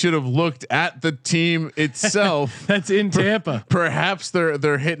 Perhaps we should have looked at the team itself. That's in Tampa. Perhaps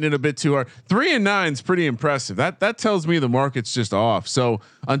they're hitting it a bit too hard. 3-9 is pretty impressive. That tells me the market's just off. So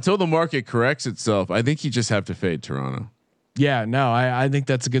until the market corrects itself, I think you just have to fade Toronto. Yeah, no, I think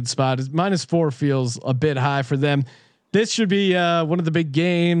that's a good spot. -4 feels a bit high for them. This should be one of the big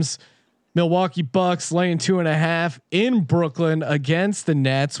games. Milwaukee Bucks laying 2.5 in Brooklyn against the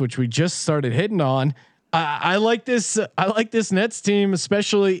Nets, which we just started hitting on. I like this. I like this Nets team,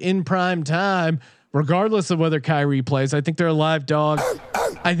 especially in prime time, regardless of whether Kyrie plays. I think they're a live dog.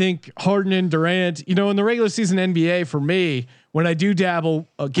 I think Harden and Durant, in the regular season NBA, for me, when I do dabble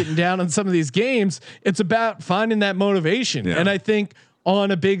getting down on some of these games, it's about finding that motivation. Yeah. And I think on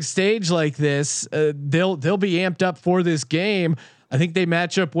a big stage like this, they'll be amped up for this game. I think they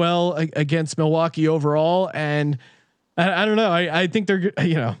match up well against Milwaukee overall. And I don't know. I think they're,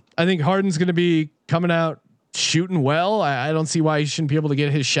 I think Harden's going to be coming out shooting well. I don't see why he shouldn't be able to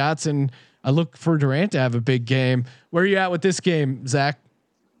get his shots. And I look for Durant to have a big game. Where are you at with this game, Zach?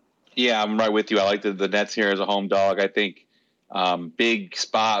 Yeah, I'm right with you. I like the Nets here as a home dog. I think big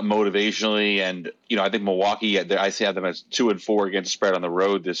spot motivationally. And, I think Milwaukee, I see them as 2-4 against the spread on the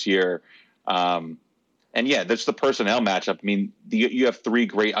road this year. And yeah, that's the personnel matchup. I mean, you have 3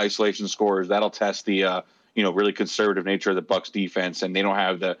 great isolation scorers. That'll test the really conservative nature of the Bucks defense, and they don't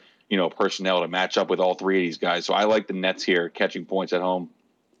have the personnel to match up with all 3 of these guys. So I like the Nets here catching points at home.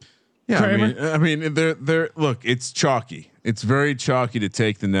 Yeah, Kramer? I mean, they're look, it's chalky. It's very chalky to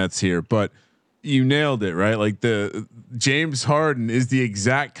take the Nets here, but you nailed it, right? Like the James Harden is the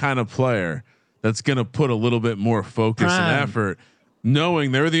exact kind of player that's going to put a little bit more focus and effort,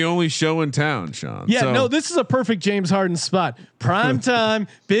 knowing they're the only show in town, Sean. Yeah, no, this is a perfect James Harden spot. Prime time,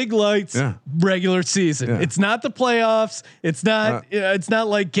 big lights, regular season. Yeah. It's not the playoffs. It's not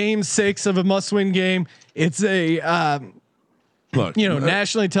like game 6 of a must-win game. It's a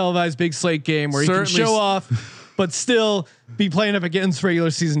nationally televised big slate game where you can show off, but still be playing up against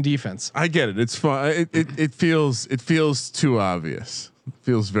regular season defense. I get it. It's fun. It feels too obvious. It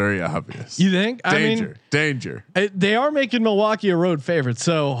feels very obvious. You think? Danger. They are making Milwaukee a road favorite,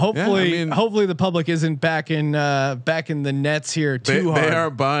 so hopefully the public isn't back in the Nets here too hard. They are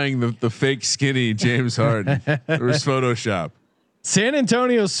buying the fake skinny James Harden. It was Photoshop. San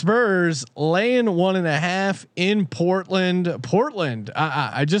Antonio Spurs laying 1.5 in Portland.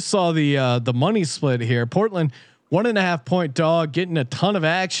 I just saw the money split here. Portland 1.5 point dog, getting a ton of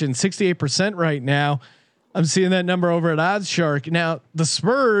action, 68% right now. I'm seeing that number over at OddsShark. Now the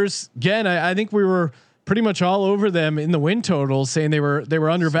Spurs, again, I think we were pretty much all over them in the win totals, saying they were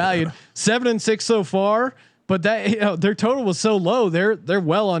undervalued. 7-6 so far, but that their total was so low. They're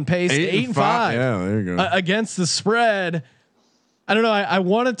well on pace. 8-5. Yeah, there you go. Against the spread. I don't know. I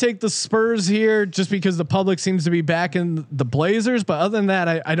want to take the Spurs here just because the public seems to be back in the Blazers, but other than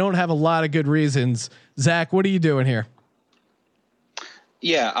that, I don't have a lot of good reasons. Zach, what are you doing here?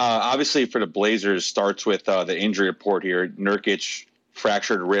 Yeah, obviously for the Blazers starts with the injury report here. Nurkic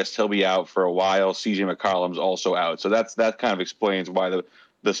fractured wrist; he'll be out for a while. CJ McCollum's also out, so that kind of explains why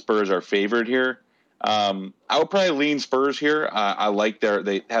the Spurs are favored here. I would probably lean Spurs here. I like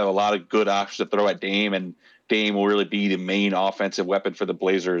they have a lot of good options to throw at Dame, and Dame will really be the main offensive weapon for the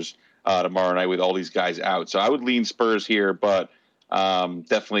Blazers tomorrow night with all these guys out. So I would lean Spurs here, but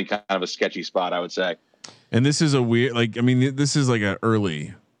definitely kind of a sketchy spot, I would say. And this is a weird, this is like an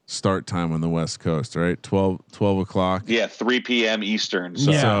early start time on the West Coast, right? 12 o'clock. Yeah. 3 PM Eastern.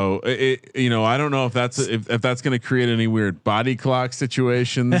 So, I don't know if that's going to create any weird body clock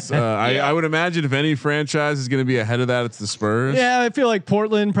situations. I would imagine if any franchise is going to be ahead of that, it's the Spurs. Yeah. I feel like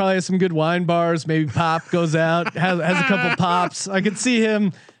Portland probably has some good wine bars. Maybe Pop goes out, has a couple pops. I could see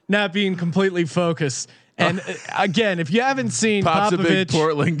him not being completely focused. And again, if you haven't seen Pop's Popovich, a big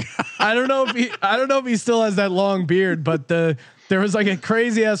Portland guy. I don't know if he still has that long beard, but there was like a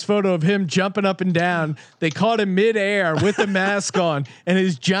crazy ass photo of him jumping up and down. They caught him midair with the mask on, and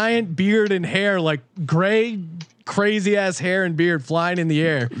his giant beard and hair, like gray, crazy ass hair and beard flying in the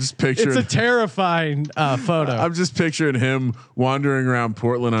air. It's a terrifying photo. I'm just picturing him wandering around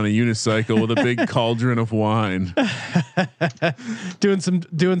Portland on a unicycle with a big cauldron of wine, doing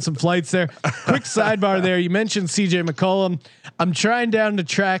some flights there. Quick sidebar there. You mentioned CJ McCollum. I'm trying to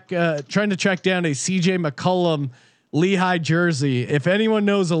track down a CJ McCollum Lehigh jersey. If anyone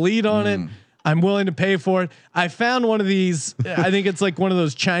knows a lead on it, I'm willing to pay for it. I found one of these. I think it's like one of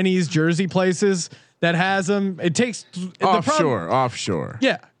those Chinese jersey places that has them. It takes offshore.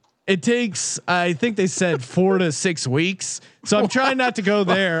 Yeah. It takes, I think they said 4 to 6 weeks. So I'm trying not to go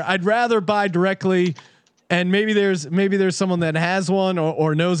there. I'd rather buy directly, and maybe there's someone that has one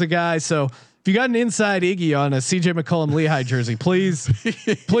or knows a guy. So if you got an inside Iggy on a CJ McCollum Lehigh jersey, please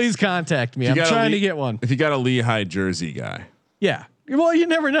contact me. I'm trying to get one. If you got a Lehigh jersey guy. Yeah. Well, you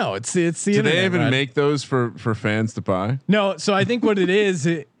never know. It's the Do internet, they even make those for fans to buy? No. So I think what it is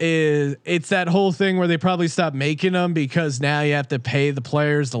it's that whole thing where they probably stopped making them because now you have to pay the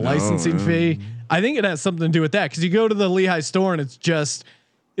players the licensing fee. I think it has something to do with that because you go to the Lehigh store and it's just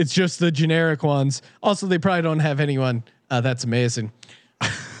the generic ones. Also, they probably don't have anyone that's amazing.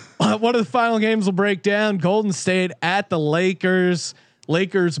 One of the final games will break down. Golden State at the Lakers.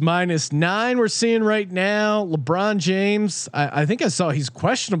 Lakers -9 we're seeing right now. LeBron James, I think I saw he's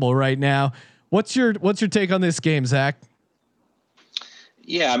questionable right now. What's your take on this game, Zach?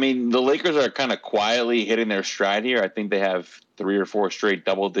 Yeah, I mean, the Lakers are kind of quietly hitting their stride here. I think they have 3 or 4 straight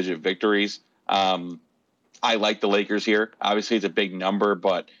double-digit victories. I like the Lakers here. Obviously, it's a big number,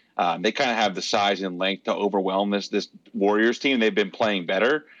 but they kind of have the size and length to overwhelm this Warriors team. They've been playing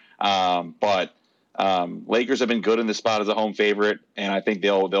better, but Lakers have been good in this spot as a home favorite, and I think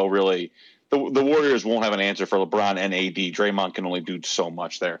they'll really the Warriors won't have an answer for LeBron and AD. Draymond can only do so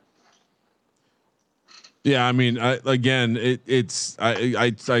much there. Yeah, I mean, I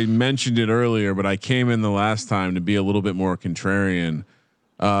mentioned it earlier, but I came in the last time to be a little bit more contrarian.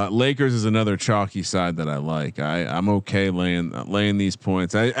 Lakers is another chalky side that I like. I'm okay laying these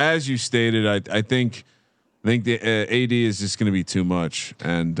points. As you stated, I think the AD is just going to be too much,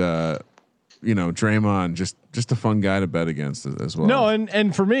 and Draymond just a fun guy to bet against as well. No,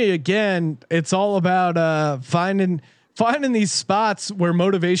 and for me again, it's all about finding these spots where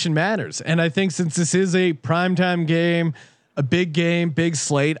motivation matters. And I think since this is a primetime game, a big game, big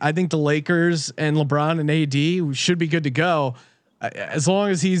slate, I think the Lakers and LeBron and AD should be good to go. As long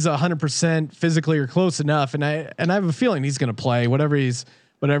as he's 100% physically or close enough, and I have a feeling he's going to play whatever he's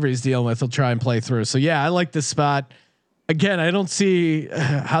dealing with. He'll try and play through. So yeah, I like this spot. Again, I don't see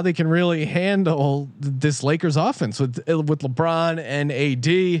how they can really handle this Lakers offense with LeBron and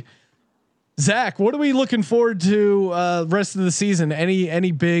AD. Zach, what are we looking forward to rest of the season?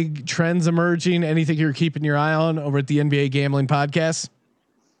 Any big trends emerging? Anything you're keeping your eye on over at the NBA Gambling Podcast?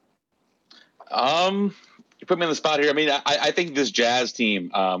 You put me on the spot here. I mean, I think this Jazz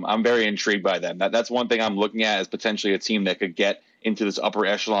team, I'm very intrigued by them. That's one thing I'm looking at as potentially a team that could get into this upper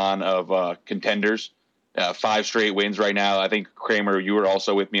echelon of contenders. 5 straight wins right now. I think Kramer, you were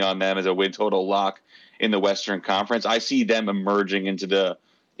also with me on them as a win total lock in the Western Conference. I see them emerging into the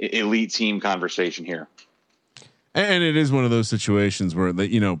elite team conversation here. And it is one of those situations where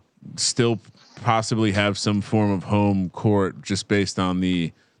they, still possibly have some form of home court just based on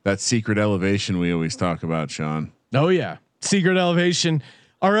that secret elevation we always talk about, Sean. Oh yeah. Secret elevation.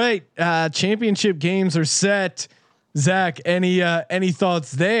 All right. Championship games are set. Zach, any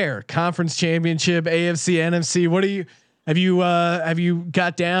thoughts there? Conference championship, AFC, NFC. What do you have you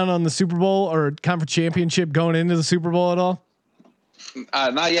got down on the Super Bowl or conference championship going into the Super Bowl at all?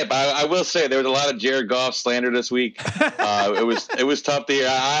 Not yet, but I will say there was a lot of Jared Goff slander this week. It was tough to hear.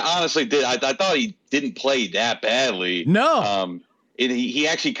 I honestly did. I thought he didn't play that badly. No. He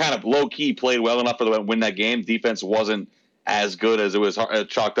actually kind of low key played well enough for the win that game. Defense wasn't as good as it was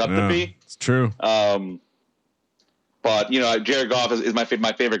chalked up to be. It's true. But Jared Goff is my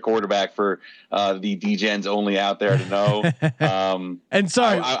favorite quarterback for the DGens only out there to know. And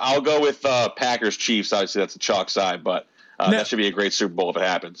sorry, I'll go with Packers Chiefs. Obviously, that's a chalk side, but that should be a great Super Bowl if it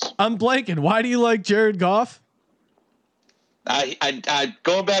happens. I'm blanking. Why do you like Jared Goff? I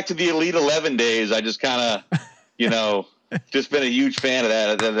going back to the Elite 11 days. I just kind of just been a huge fan of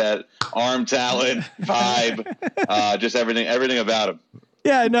that arm talent vibe, just everything about him.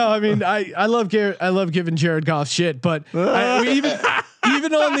 Yeah, no, I mean, I love giving Jared Goff shit, but even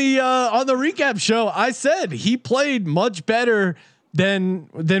on the recap show, I said he played much better than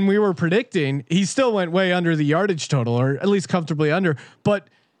we were predicting. He still went way under the yardage total, or at least comfortably under, but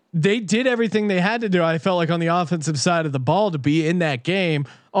they did everything they had to do. I felt like on the offensive side of the ball to be in that game,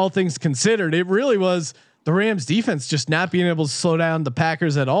 all things considered, it really was the Rams defense just not being able to slow down the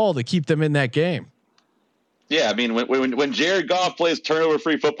Packers at all to keep them in that game. Yeah, I mean, when Jared Goff plays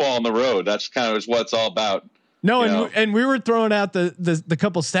turnover-free football on the road, that's kind of what it's all about. No, and we were throwing out the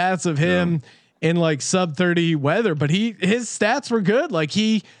couple stats of him in like sub 30 weather, but his stats were good. Like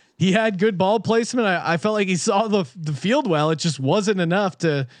he had good ball placement. I felt like he saw the field well. It just wasn't enough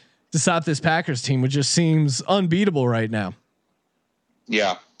to stop this Packers team, which just seems unbeatable right now.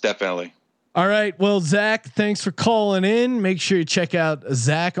 Yeah, definitely. All right. Well, Zach, thanks for calling in. Make sure you check out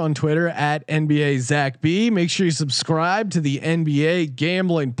Zach on Twitter at NBA Zach B. Make sure you subscribe to the NBA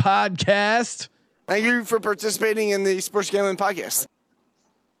Gambling Podcast. Thank you for participating in the Sports Gambling Podcast.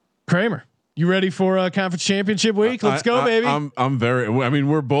 Kramer, you ready for conference championship week? Let's go, baby. I'm very. I mean,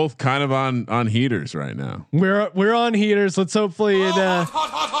 we're both kind of on heaters right now. We're on heaters. Let's hopefully it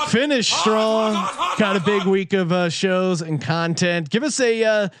finish strong. Got a big week of shows and content. Give us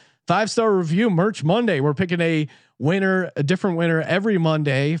a 5-star review. Merch Monday. We're picking a different winner every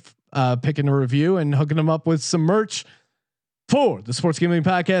Monday. Picking a review and hooking them up with some merch for the Sports Gambling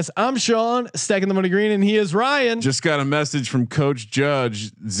Podcast. I'm Sean, stacking the money green, and he is Ryan. Just got a message from Coach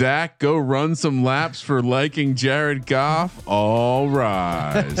Judge. Zach, go run some laps for liking Jared Goff. All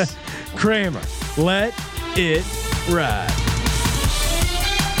rise. Kramer, let it ride.